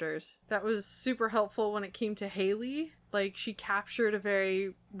characters. That was super helpful when it came to Haley. Like, she captured a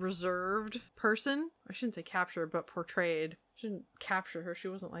very reserved person. I shouldn't say captured, but portrayed. She didn't capture her. She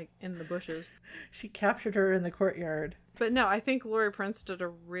wasn't, like, in the bushes. She captured her in the courtyard. But no, I think Laurie Prince did a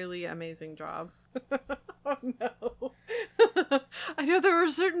really amazing job. Oh, no. I know there were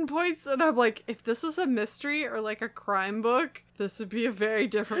certain points that I'm like, if this was a mystery or, like, a crime book, this would be a very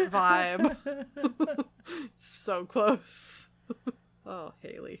different vibe. So close. Oh,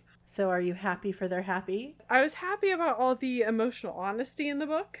 Haley. So are you happy for their happy? I was happy about all the emotional honesty in the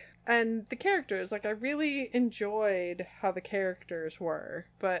book and the characters. Like, I really enjoyed how the characters were,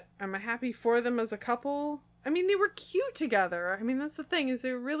 but am I happy for them as a couple? I mean, they were cute together. I mean, that's the thing, is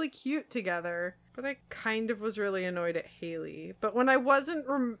they were really cute together, but I kind of was really annoyed at Haley. But when I wasn't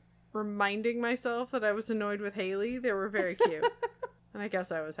reminding myself that I was annoyed with Haley, they were very cute. And I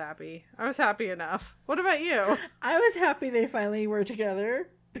guess I was happy. I was happy enough. What about you? I was happy they finally were together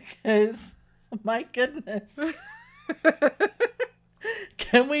because, my goodness.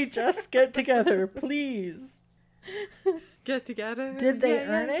 Can we just get together, please? Get together? Did they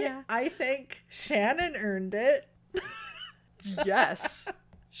earn it? Yeah. I think Shannon earned it. Yes.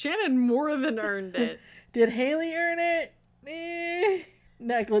 Shannon more than earned it. Did Haley earn it?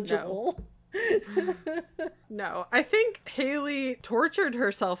 Negligible. No. No, I think Haley tortured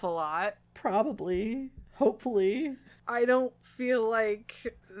herself a lot. Probably. Hopefully. I don't feel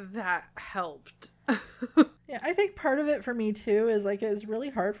like that helped. Yeah, I think part of it for me too is like it's really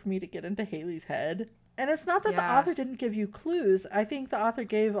hard for me to get into Haley's head. And it's not that the author didn't give you clues. I think the author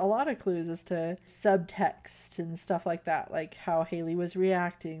gave a lot of clues as to subtext and stuff like that, like how Haley was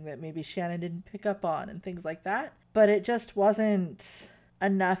reacting that maybe Shannon didn't pick up on and things like that. But it just wasn't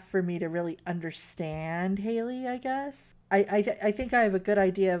enough for me to really understand Haley, I guess. I think I have a good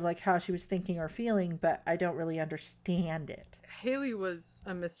idea of like how she was thinking or feeling, but I don't really understand it. Haley was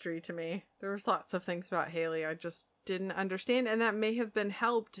a mystery to me. There was lots of things about Haley I just didn't understand, and that may have been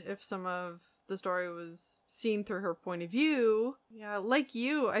helped if some of the story was seen through her point of view. Yeah, like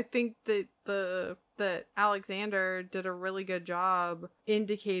you, I think that Alexander did a really good job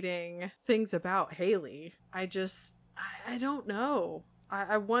indicating things about Haley. I don't know.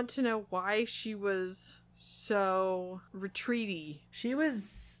 I want to know why she was so retreaty. She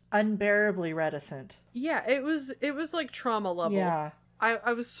was unbearably reticent. Yeah, it was like trauma level. Yeah.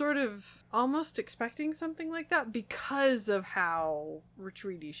 I was sort of almost expecting something like that because of how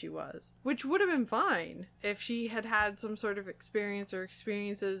retreaty she was. Which would have been fine if she had had some sort of experience or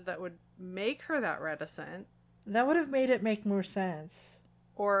experiences that would make her that reticent. That would have made it make more sense.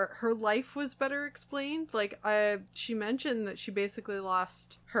 Or her life was better explained. Like, she mentioned that she basically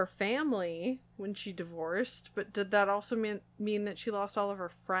lost her family when she divorced, but did that also mean that she lost all of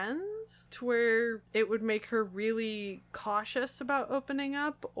her friends? To where it would make her really cautious about opening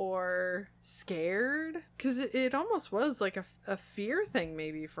up or scared? Because it almost was like a fear thing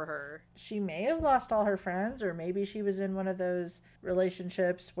maybe for her. She may have lost all her friends, or maybe she was in one of those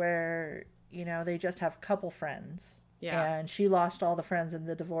relationships where, you know, they just have couple friends. Yeah. And she lost all the friends in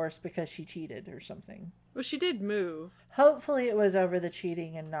the divorce because she cheated or something. Well, she did move. Hopefully it was over the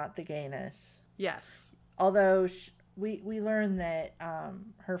cheating and not the gayness. Yes. Although we learned that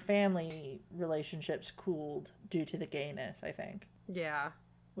her family relationships cooled due to the gayness, I think. Yeah.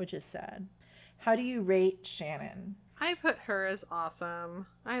 Which is sad. How do you rate Shannon? I put her as awesome.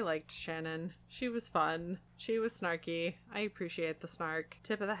 I liked Shannon. She was fun. She was snarky. I appreciate the snark.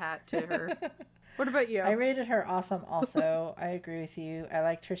 Tip of the hat to her. What about you? I rated her awesome also. I agree with you. I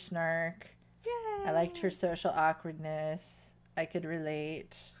liked her snark. Yay! I liked her social awkwardness. I could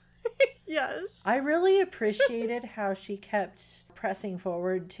relate. Yes. I really appreciated how she kept pressing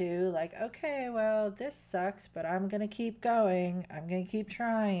forward to, like, okay, well, this sucks, but I'm going to keep going. I'm going to keep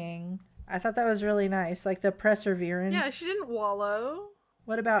trying. I thought that was really nice. Like the perseverance. Yeah, she didn't wallow.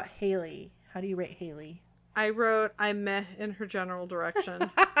 What about Haley? How do you rate Haley? I wrote, I'm meh in her general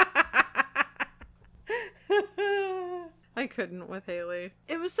direction. I couldn't with Haley.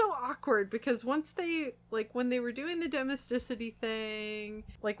 It was so awkward because once they, like, when they were doing the domesticity thing,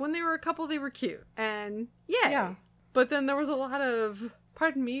 like, when they were a couple, they were cute. And, yeah. But then there was a lot of,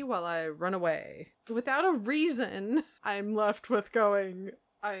 pardon me while I run away. Without a reason, I'm left with going,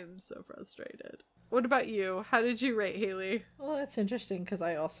 I am so frustrated. What about you? How did you rate Haley? Well, that's interesting because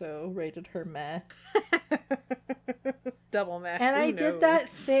I also rated her meh. Double meh. And I did that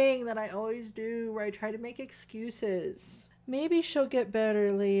thing that I always do where I try to make excuses. Maybe she'll get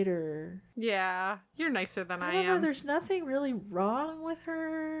better later. Yeah, you're nicer than I don't know, am. there's nothing really wrong with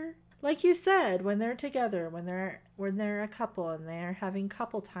her. like you said, when they're together, when they're a couple and they're having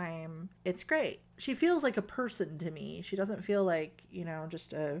couple time, it's great. She feels like a person to me. She doesn't feel like,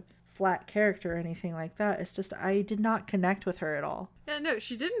 just a flat character or anything like that. It's just I did not connect with her at all. Yeah, no,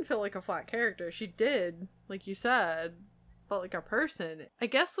 she didn't feel like a flat character. She did, like you said, but like a person. I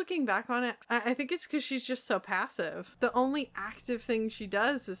guess looking back on it, I think it's because she's just so passive. The only active thing she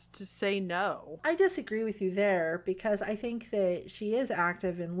does is to say no. I disagree with you there because I think that she is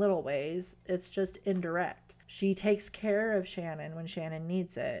active in little ways. It's just indirect. She takes care of Shannon when Shannon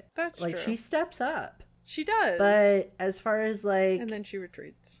needs it. That's like true. She steps up. She does. But as far as and then she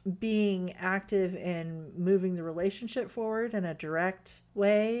retreats. Being active in moving the relationship forward in a direct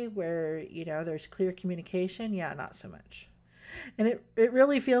way where, there's clear communication, yeah, not so much. And it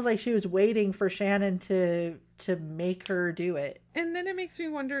really feels like she was waiting for Shannon to make her do it. And then it makes me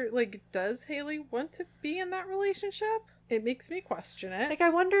wonder, like, does Haley want to be in that relationship? It makes me question it. Like, I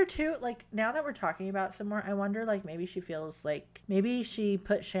wonder too, like, now that we're talking about some more, I wonder, like, maybe she feels like, maybe she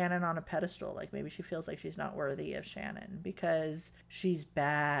put Shannon on a pedestal. Like, maybe she feels like she's not worthy of Shannon because she's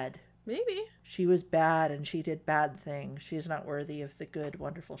bad. Maybe. She was bad and she did bad things. She's not worthy of the good,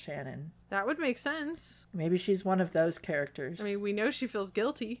 wonderful Shannon. That would make sense. Maybe she's one of those characters. I mean, we know she feels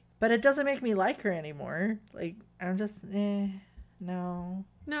guilty. But it doesn't make me like her anymore. Like, I'm just, no.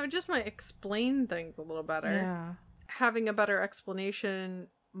 No, it just might explain things a little better. Yeah. Having a better explanation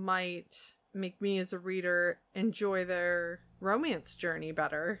might make me as a reader enjoy their romance journey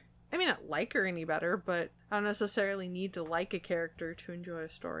better. I mean, not like her any better, but I don't necessarily need to like a character to enjoy a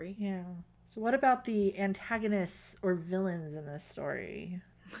story. Yeah. So what about the antagonists or villains in this story?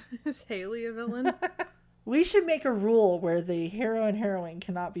 Is Haley a villain? We should make a rule where the hero and heroine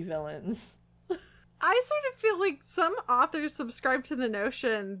cannot be villains. I sort of feel like some authors subscribe to the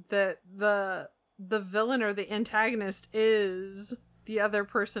notion that the villain or the antagonist is the other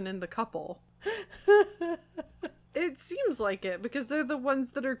person in the couple. It seems like it, because they're the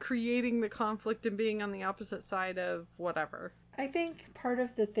ones that are creating the conflict and being on the opposite side of whatever. I think part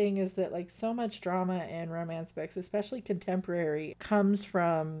of the thing is that, like, so much drama in romance books, especially contemporary, comes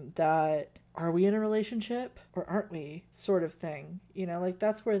from that are we in a relationship or aren't we sort of thing. Like,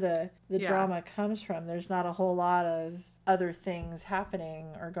 that's where the drama comes from. There's not a whole lot of other things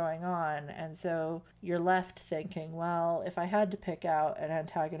happening or going on, and so you're left thinking, well, if I had to pick out an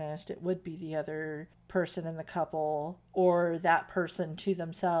antagonist, it would be the other person in the couple or that person to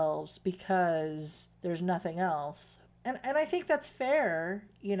themselves because there's nothing else. And I think that's fair,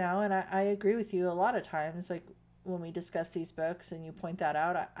 and I agree with you a lot of times, like when we discuss these books and you point that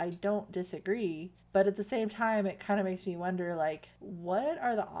out, I don't disagree. But at the same time, it kind of makes me wonder, like, what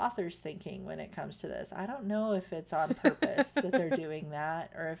are the authors thinking when it comes to this? I don't know if it's on purpose that they're doing that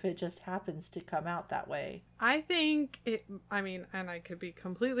or if it just happens to come out that way. I think and I could be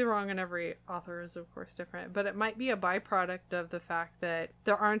completely wrong, and every author is, of course, different, but it might be a byproduct of the fact that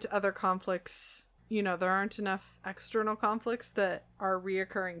there aren't other conflicts. There aren't enough external conflicts that are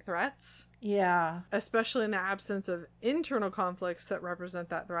reoccurring threats. Yeah. Especially in the absence of internal conflicts that represent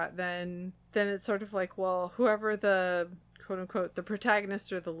that threat, then it's sort of like, well, whoever the quote-unquote the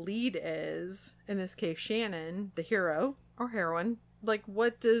protagonist or the lead is, in this case Shannon, the hero or heroine, like,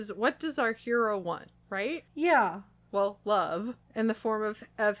 what does our hero want, right? Yeah. Well, love in the form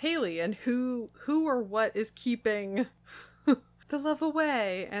of Haley, and who or what is keeping the love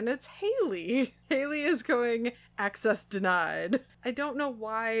away, and it's Haley. Haley is going, access denied. I don't know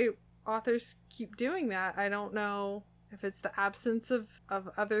why authors keep doing that. I don't know if it's the absence of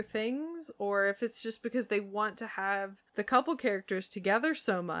other things, or if it's just because they want to have the couple characters together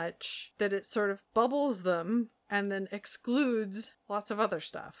so much that it sort of bubbles them and then excludes lots of other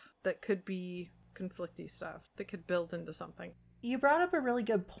stuff that could be conflicty stuff that could build into something. You brought up a really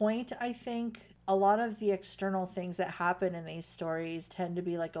good point. I think a lot of the external things that happen in these stories tend to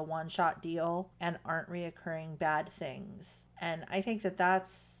be like a one-shot deal and aren't reoccurring bad things. And I think that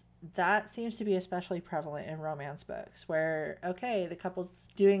seems to be especially prevalent in romance books where, okay, the couple's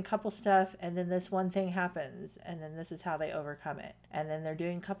doing couple stuff and then this one thing happens and then this is how they overcome it. And then they're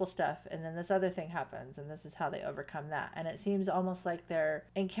doing couple stuff and then this other thing happens and this is how they overcome that. And it seems almost like they're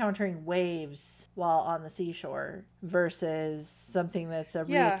encountering waves while on the seashore versus something that's a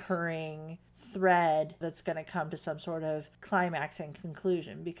reoccurring thread that's going to come to some sort of climax and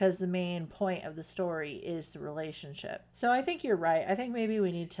conclusion, because the main point of the story is the relationship. So I think you're right. I think maybe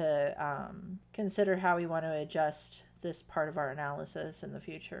we need to consider how we want to adjust this part of our analysis in the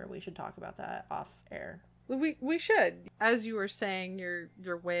future. We should talk about that off air. We should. As you were saying,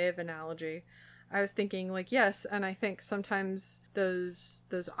 your wave analogy, I was thinking, like, yes, and I think sometimes those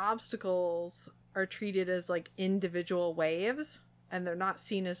obstacles are treated as like individual waves and they're not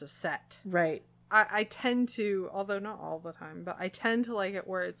seen as a set. Right. I tend to, although not all the time, but I tend to like it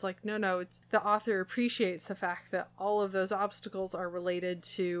where it's like, no, it's the author appreciates the fact that all of those obstacles are related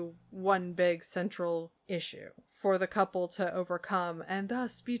to one big central issue for the couple to overcome and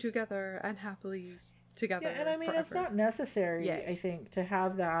thus be together and happily together. Yeah, and I mean, forever. it's not necessary, Yay. I think, to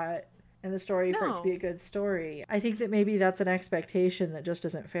have that in the story for it to No. be a good story. I think that maybe that's an expectation that just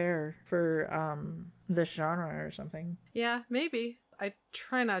isn't fair for this genre or something. Yeah, maybe. I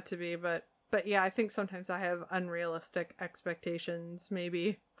try not to be, but yeah, I think sometimes I have unrealistic expectations,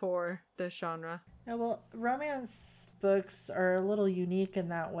 maybe, for this genre. Yeah, well, romance books are a little unique in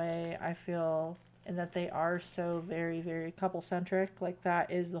that way, I feel, in that they are so very, very couple-centric. Like, that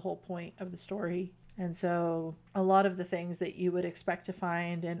is the whole point of the story. And so a lot of the things that you would expect to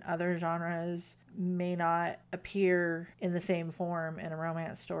find in other genres may not appear in the same form in a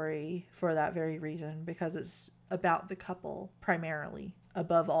romance story for that very reason, because it's about the couple primarily,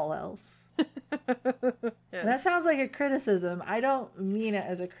 above all else. Yes. And that sounds like a criticism. I don't mean it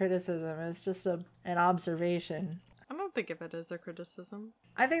as a criticism. It's just an observation. I don't think of it as a criticism.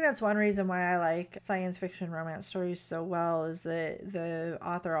 I think that's one reason why I like science fiction romance stories so well, is that the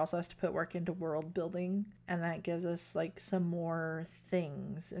author also has to put work into world building, and that gives us like some more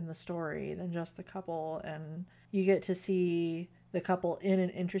things in the story than just the couple, and you get to see the couple in an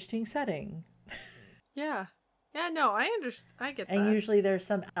interesting setting. Yeah. Yeah, no, I understand. I get that. And usually there's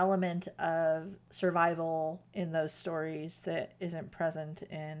some element of survival in those stories that isn't present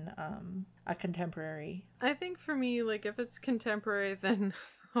in a contemporary. I think for me, like, if it's contemporary, then,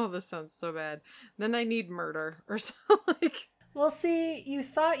 oh, this sounds so bad, then I need murder or something. Like, Well, see, you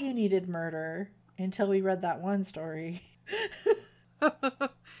thought you needed murder until we read that one story.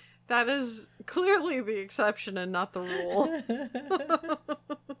 that is clearly the exception and not the rule.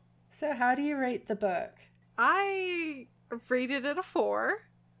 So how do you rate the book? I rated it a 4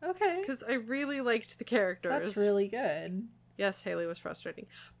 Okay. because I really liked the characters. That's really good. Yes, Haley was frustrating.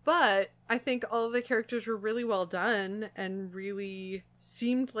 But I think all of the characters were really well done and really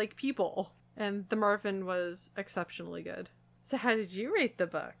seemed like people. And the Marvin was exceptionally good. So how did you rate the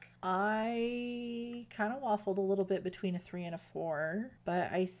book? I kind of waffled a little bit between a 3 and a 4,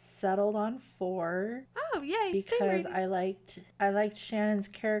 but I settled on 4 Oh, yay. because I liked Shannon's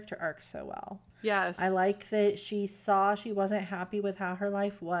character arc so well. Yes. I like that she saw she wasn't happy with how her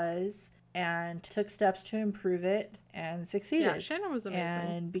life was and took steps to improve it and succeeded. Yeah, Shannon was amazing.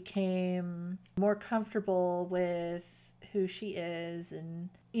 And became more comfortable with who she is and,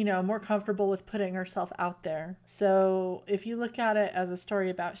 you know, more comfortable with putting herself out there. So if you look at it as a story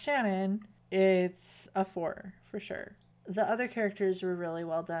about Shannon, it's a 4 for sure. The other characters were really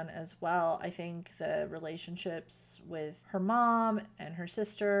well done as well. I think the relationships with her mom and her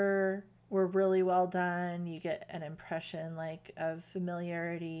sister were really well done. You get an impression like of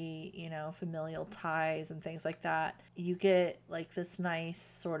familiarity, you know, familial ties and things like that. You get like this nice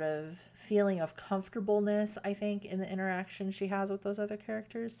sort of feeling of comfortableness, I think, in the interaction she has with those other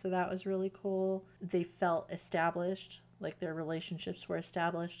characters. So that was really cool. They felt established, like their relationships were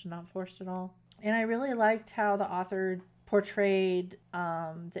established and not forced at all. And I really liked how the author portrayed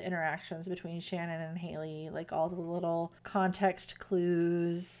the interactions between Shannon and Haley, like all the little context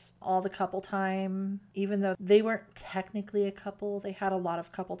clues, all the couple time. Even though they weren't technically a couple, they had a lot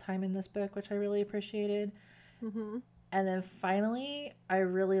of couple time in this book, which I really appreciated. Mm-hmm. And then finally, I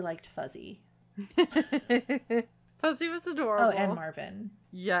really liked Fuzzy. Fuzzy was adorable. Oh, and Marvin.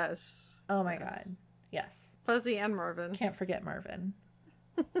 Yes. Oh my Yes. God. Yes. Fuzzy and Marvin. Can't forget Marvin.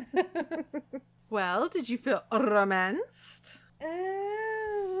 Well, did you feel romanced?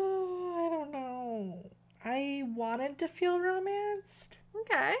 I don't know. I wanted to feel romanced.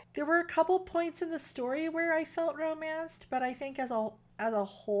 Okay. There were a couple points in the story where I felt romanced, but I think as a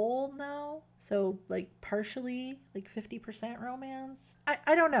whole, no. So like partially, like 50% romance.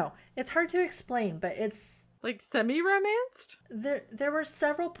 I don't know. It's hard to explain, but it's Like semi-romanced? there were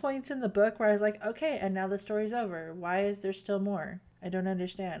several points in the book where I was like, okay, and now the story's over. Why is there still more? I don't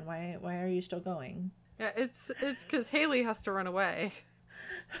understand. Why are you still going? Yeah, it's because Haley has to run away.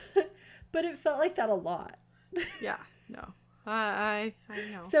 But it felt like that a lot. Yeah, no. I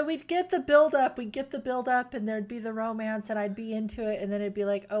know. So we'd get the build up, and there'd be the romance, and I'd be into it, and then it'd be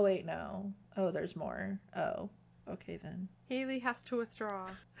like, oh wait, no. Oh, there's more. Oh, okay then. Haley has to withdraw.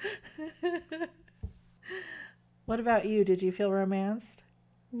 What about you? Did you feel romanced?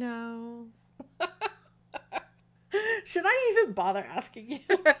 No. Should I even bother asking you?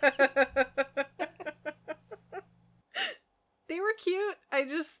 They were cute.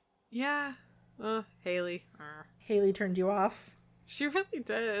 Yeah. Haley. Haley turned you off. She really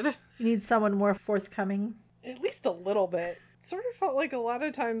did. You need someone more forthcoming. At least a little bit. sort of felt like a lot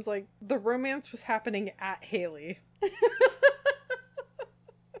of times, like, the romance was happening at Haley.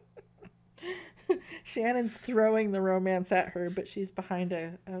 Shannon's throwing the romance at her, but she's behind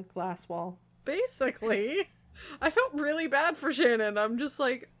a glass wall. Basically. I felt really bad for Shannon. I'm just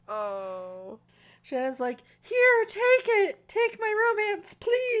like, oh. Shannon's like, here, take it. Take my romance,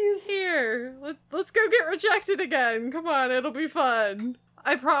 please. Here, let's go get rejected again. Come on, it'll be fun.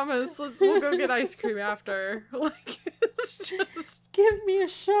 I promise. We'll go get ice cream after. Like, it's just... Give me a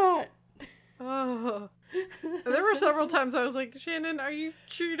shot. Oh. There were several times I was like, Shannon, are you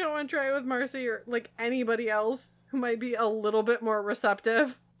sure you don't want to try it with Marcy or, like, anybody else who might be a little bit more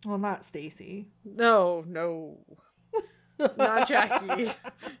receptive? Well, not Stacy. No. Not Jackie.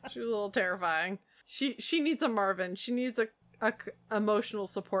 She was a little terrifying. She needs a Marvin. She needs a emotional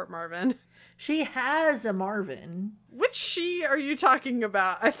support Marvin. She has a Marvin. Which she are you talking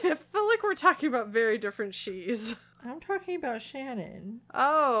about? I feel like we're talking about very different she's. I'm talking about Shannon.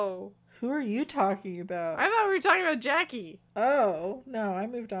 Oh. Who are you talking about? I thought we were talking about Jackie. Oh, no, I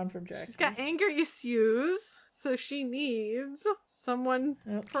moved on from Jackie. She's got anger issues, so she needs someone...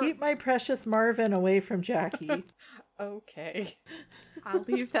 Keep my precious Marvin away from Jackie. Okay. I'll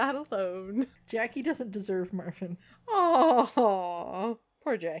leave that alone. Jackie doesn't deserve Marvin. Oh,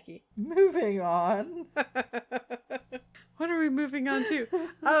 poor Jackie. Moving on. What are we moving on to?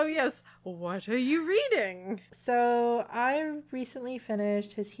 Oh, yes. What are you reading? So I recently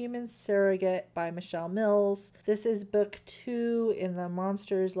finished His Human Surrogate by Michelle Mills. This is book 2 in the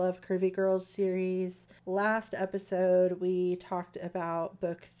Monsters Love Curvy Girls series. Last episode, we talked about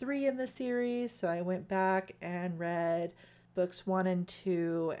book 3 in the series. So I went back and read books 1 and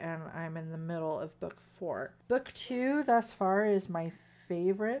 2, and I'm in the middle of book 4. Book 2 thus far is my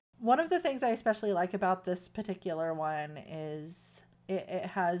favorite. One of the things I especially like about this particular one is it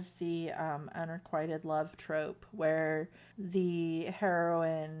has the unrequited love trope where the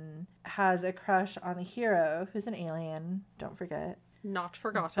heroine has a crush on the hero, who's an alien, don't forget. Not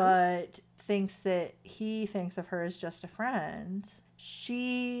forgotten. But thinks that he thinks of her as just a friend.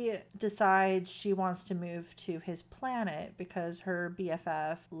 She decides she wants to move to his planet because her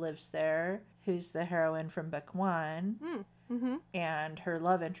BFF lives there, who's the heroine from book 1. Mm-hmm. And her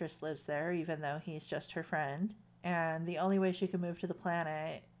love interest lives there, even though he's just her friend. And the only way she can move to the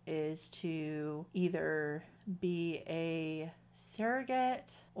planet is to either be a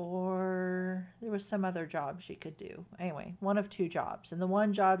surrogate or there was some other job she could do. Anyway, one of 2 jobs. And the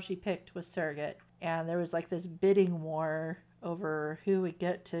one job she picked was surrogate. And there was like this bidding war over who would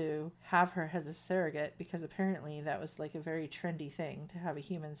get to have her as a surrogate, because apparently that was like a very trendy thing to have a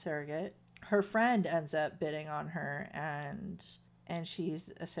human surrogate. Her friend ends up bidding on her, and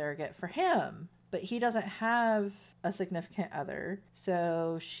she's a surrogate for him, but he doesn't have a significant other,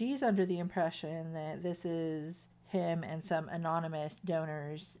 so she's under the impression that this is him and some anonymous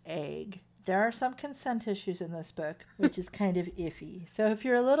donor's egg. There are some consent issues in this book, which is kind of iffy, so if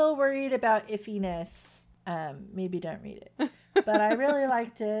you're a little worried about iffiness, maybe don't read it. But I really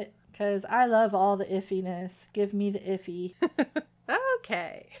liked it because I love all the iffiness. Give me the iffy.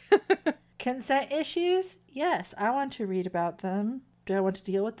 Okay. Consent issues? Yes, I want to read about them. Do I want to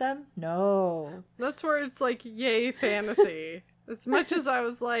deal with them? No. That's where it's like, yay, fantasy. As much as I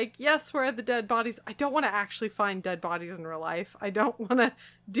was like, yes, where are the dead bodies? I don't want to actually find dead bodies in real life. I don't want to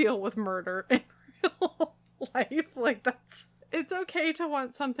deal with murder in real life. Like, it's okay to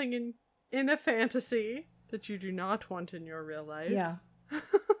want something in a fantasy that you do not want in your real life. Yeah.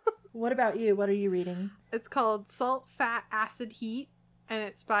 What about you? What are you reading? It's called Salt, Fat, Acid, Heat, and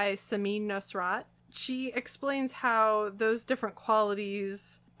it's by Samin Nosrat. She explains how those different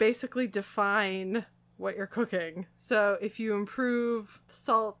qualities basically define what you're cooking. So if you improve the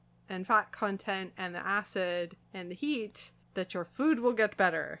salt and fat content and the acid and the heat, that your food will get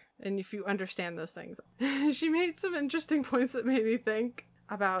better. And if you understand those things. She made some interesting points that made me think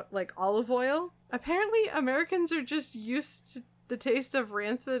about, like, olive oil. Apparently Americans are just used to the taste of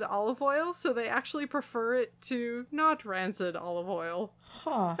rancid olive oil, so they actually prefer it to not rancid olive oil.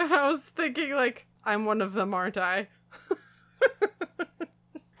 Huh. And I was thinking, like, I'm one of them, aren't I?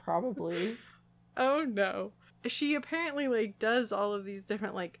 Probably. Oh no. She apparently, like, does all of these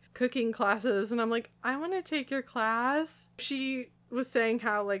different, like, cooking classes, and I'm like, I want to take your class. She was saying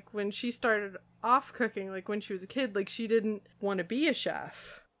how, like, when she started off cooking, like, when she was a kid, like, she didn't want to be a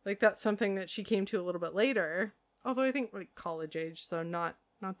chef. Like, that's something that she came to a little bit later. Although I think, like, college age, so not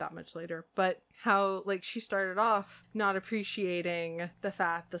that much later. But how, like, she started off not appreciating the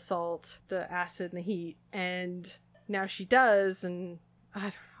fat, the salt, the acid, and the heat. And now she does, and I don't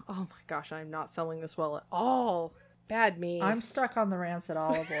know. Oh my gosh, I'm not selling this well at all. Bad me. I'm stuck on the rancid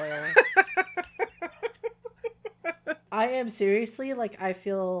olive oil. I am seriously, like, I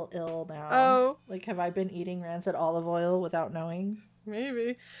feel ill now. Oh. Like, have I been eating rancid olive oil without knowing?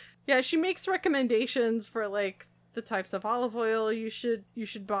 Maybe. Yeah, she makes recommendations for, like, the types of olive oil you should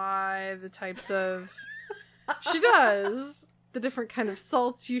buy, the types of... She does! The different kind of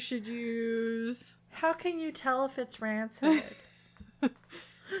salts you should use. How can you tell if it's rancid?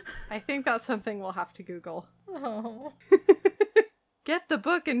 I think that's something we'll have to Google. Oh. Get the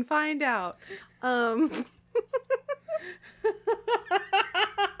book and find out.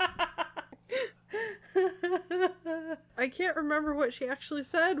 I can't remember what she actually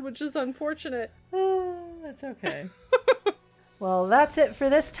said, which is unfortunate. That's okay. Well, that's it for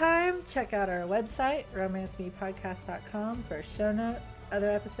this time. Check out our website, romancemepodcast.com, for show notes,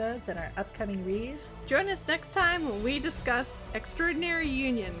 other episodes, and our upcoming reads. Join us next time when we discuss Extraordinary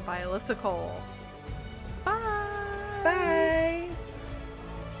Union by Alyssa Cole. Bye! Bye!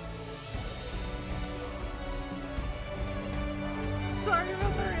 Sorry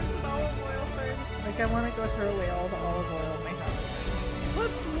about the rancid olive oil thing. Like, I want to go throw away all the olive oil in my house.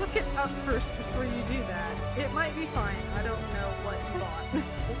 Let's look it up first before you do that. It might be fine. I don't know what you bought.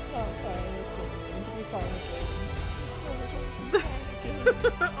 It's not fine. It's going to be fine.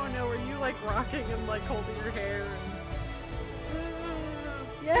 Oh no, were you like rocking and like holding your hair? And...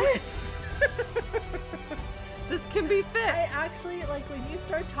 Yes! This can be fixed. I actually, like, when you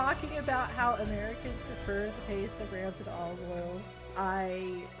start talking about how Americans prefer the taste of rancid olive oil,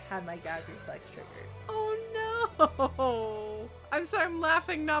 I had my gag reflex triggered. Oh no! I'm sorry, I'm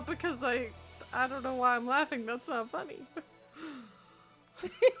laughing not because I don't know why I'm laughing. That's not funny.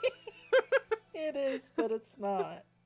 It is, but it's not.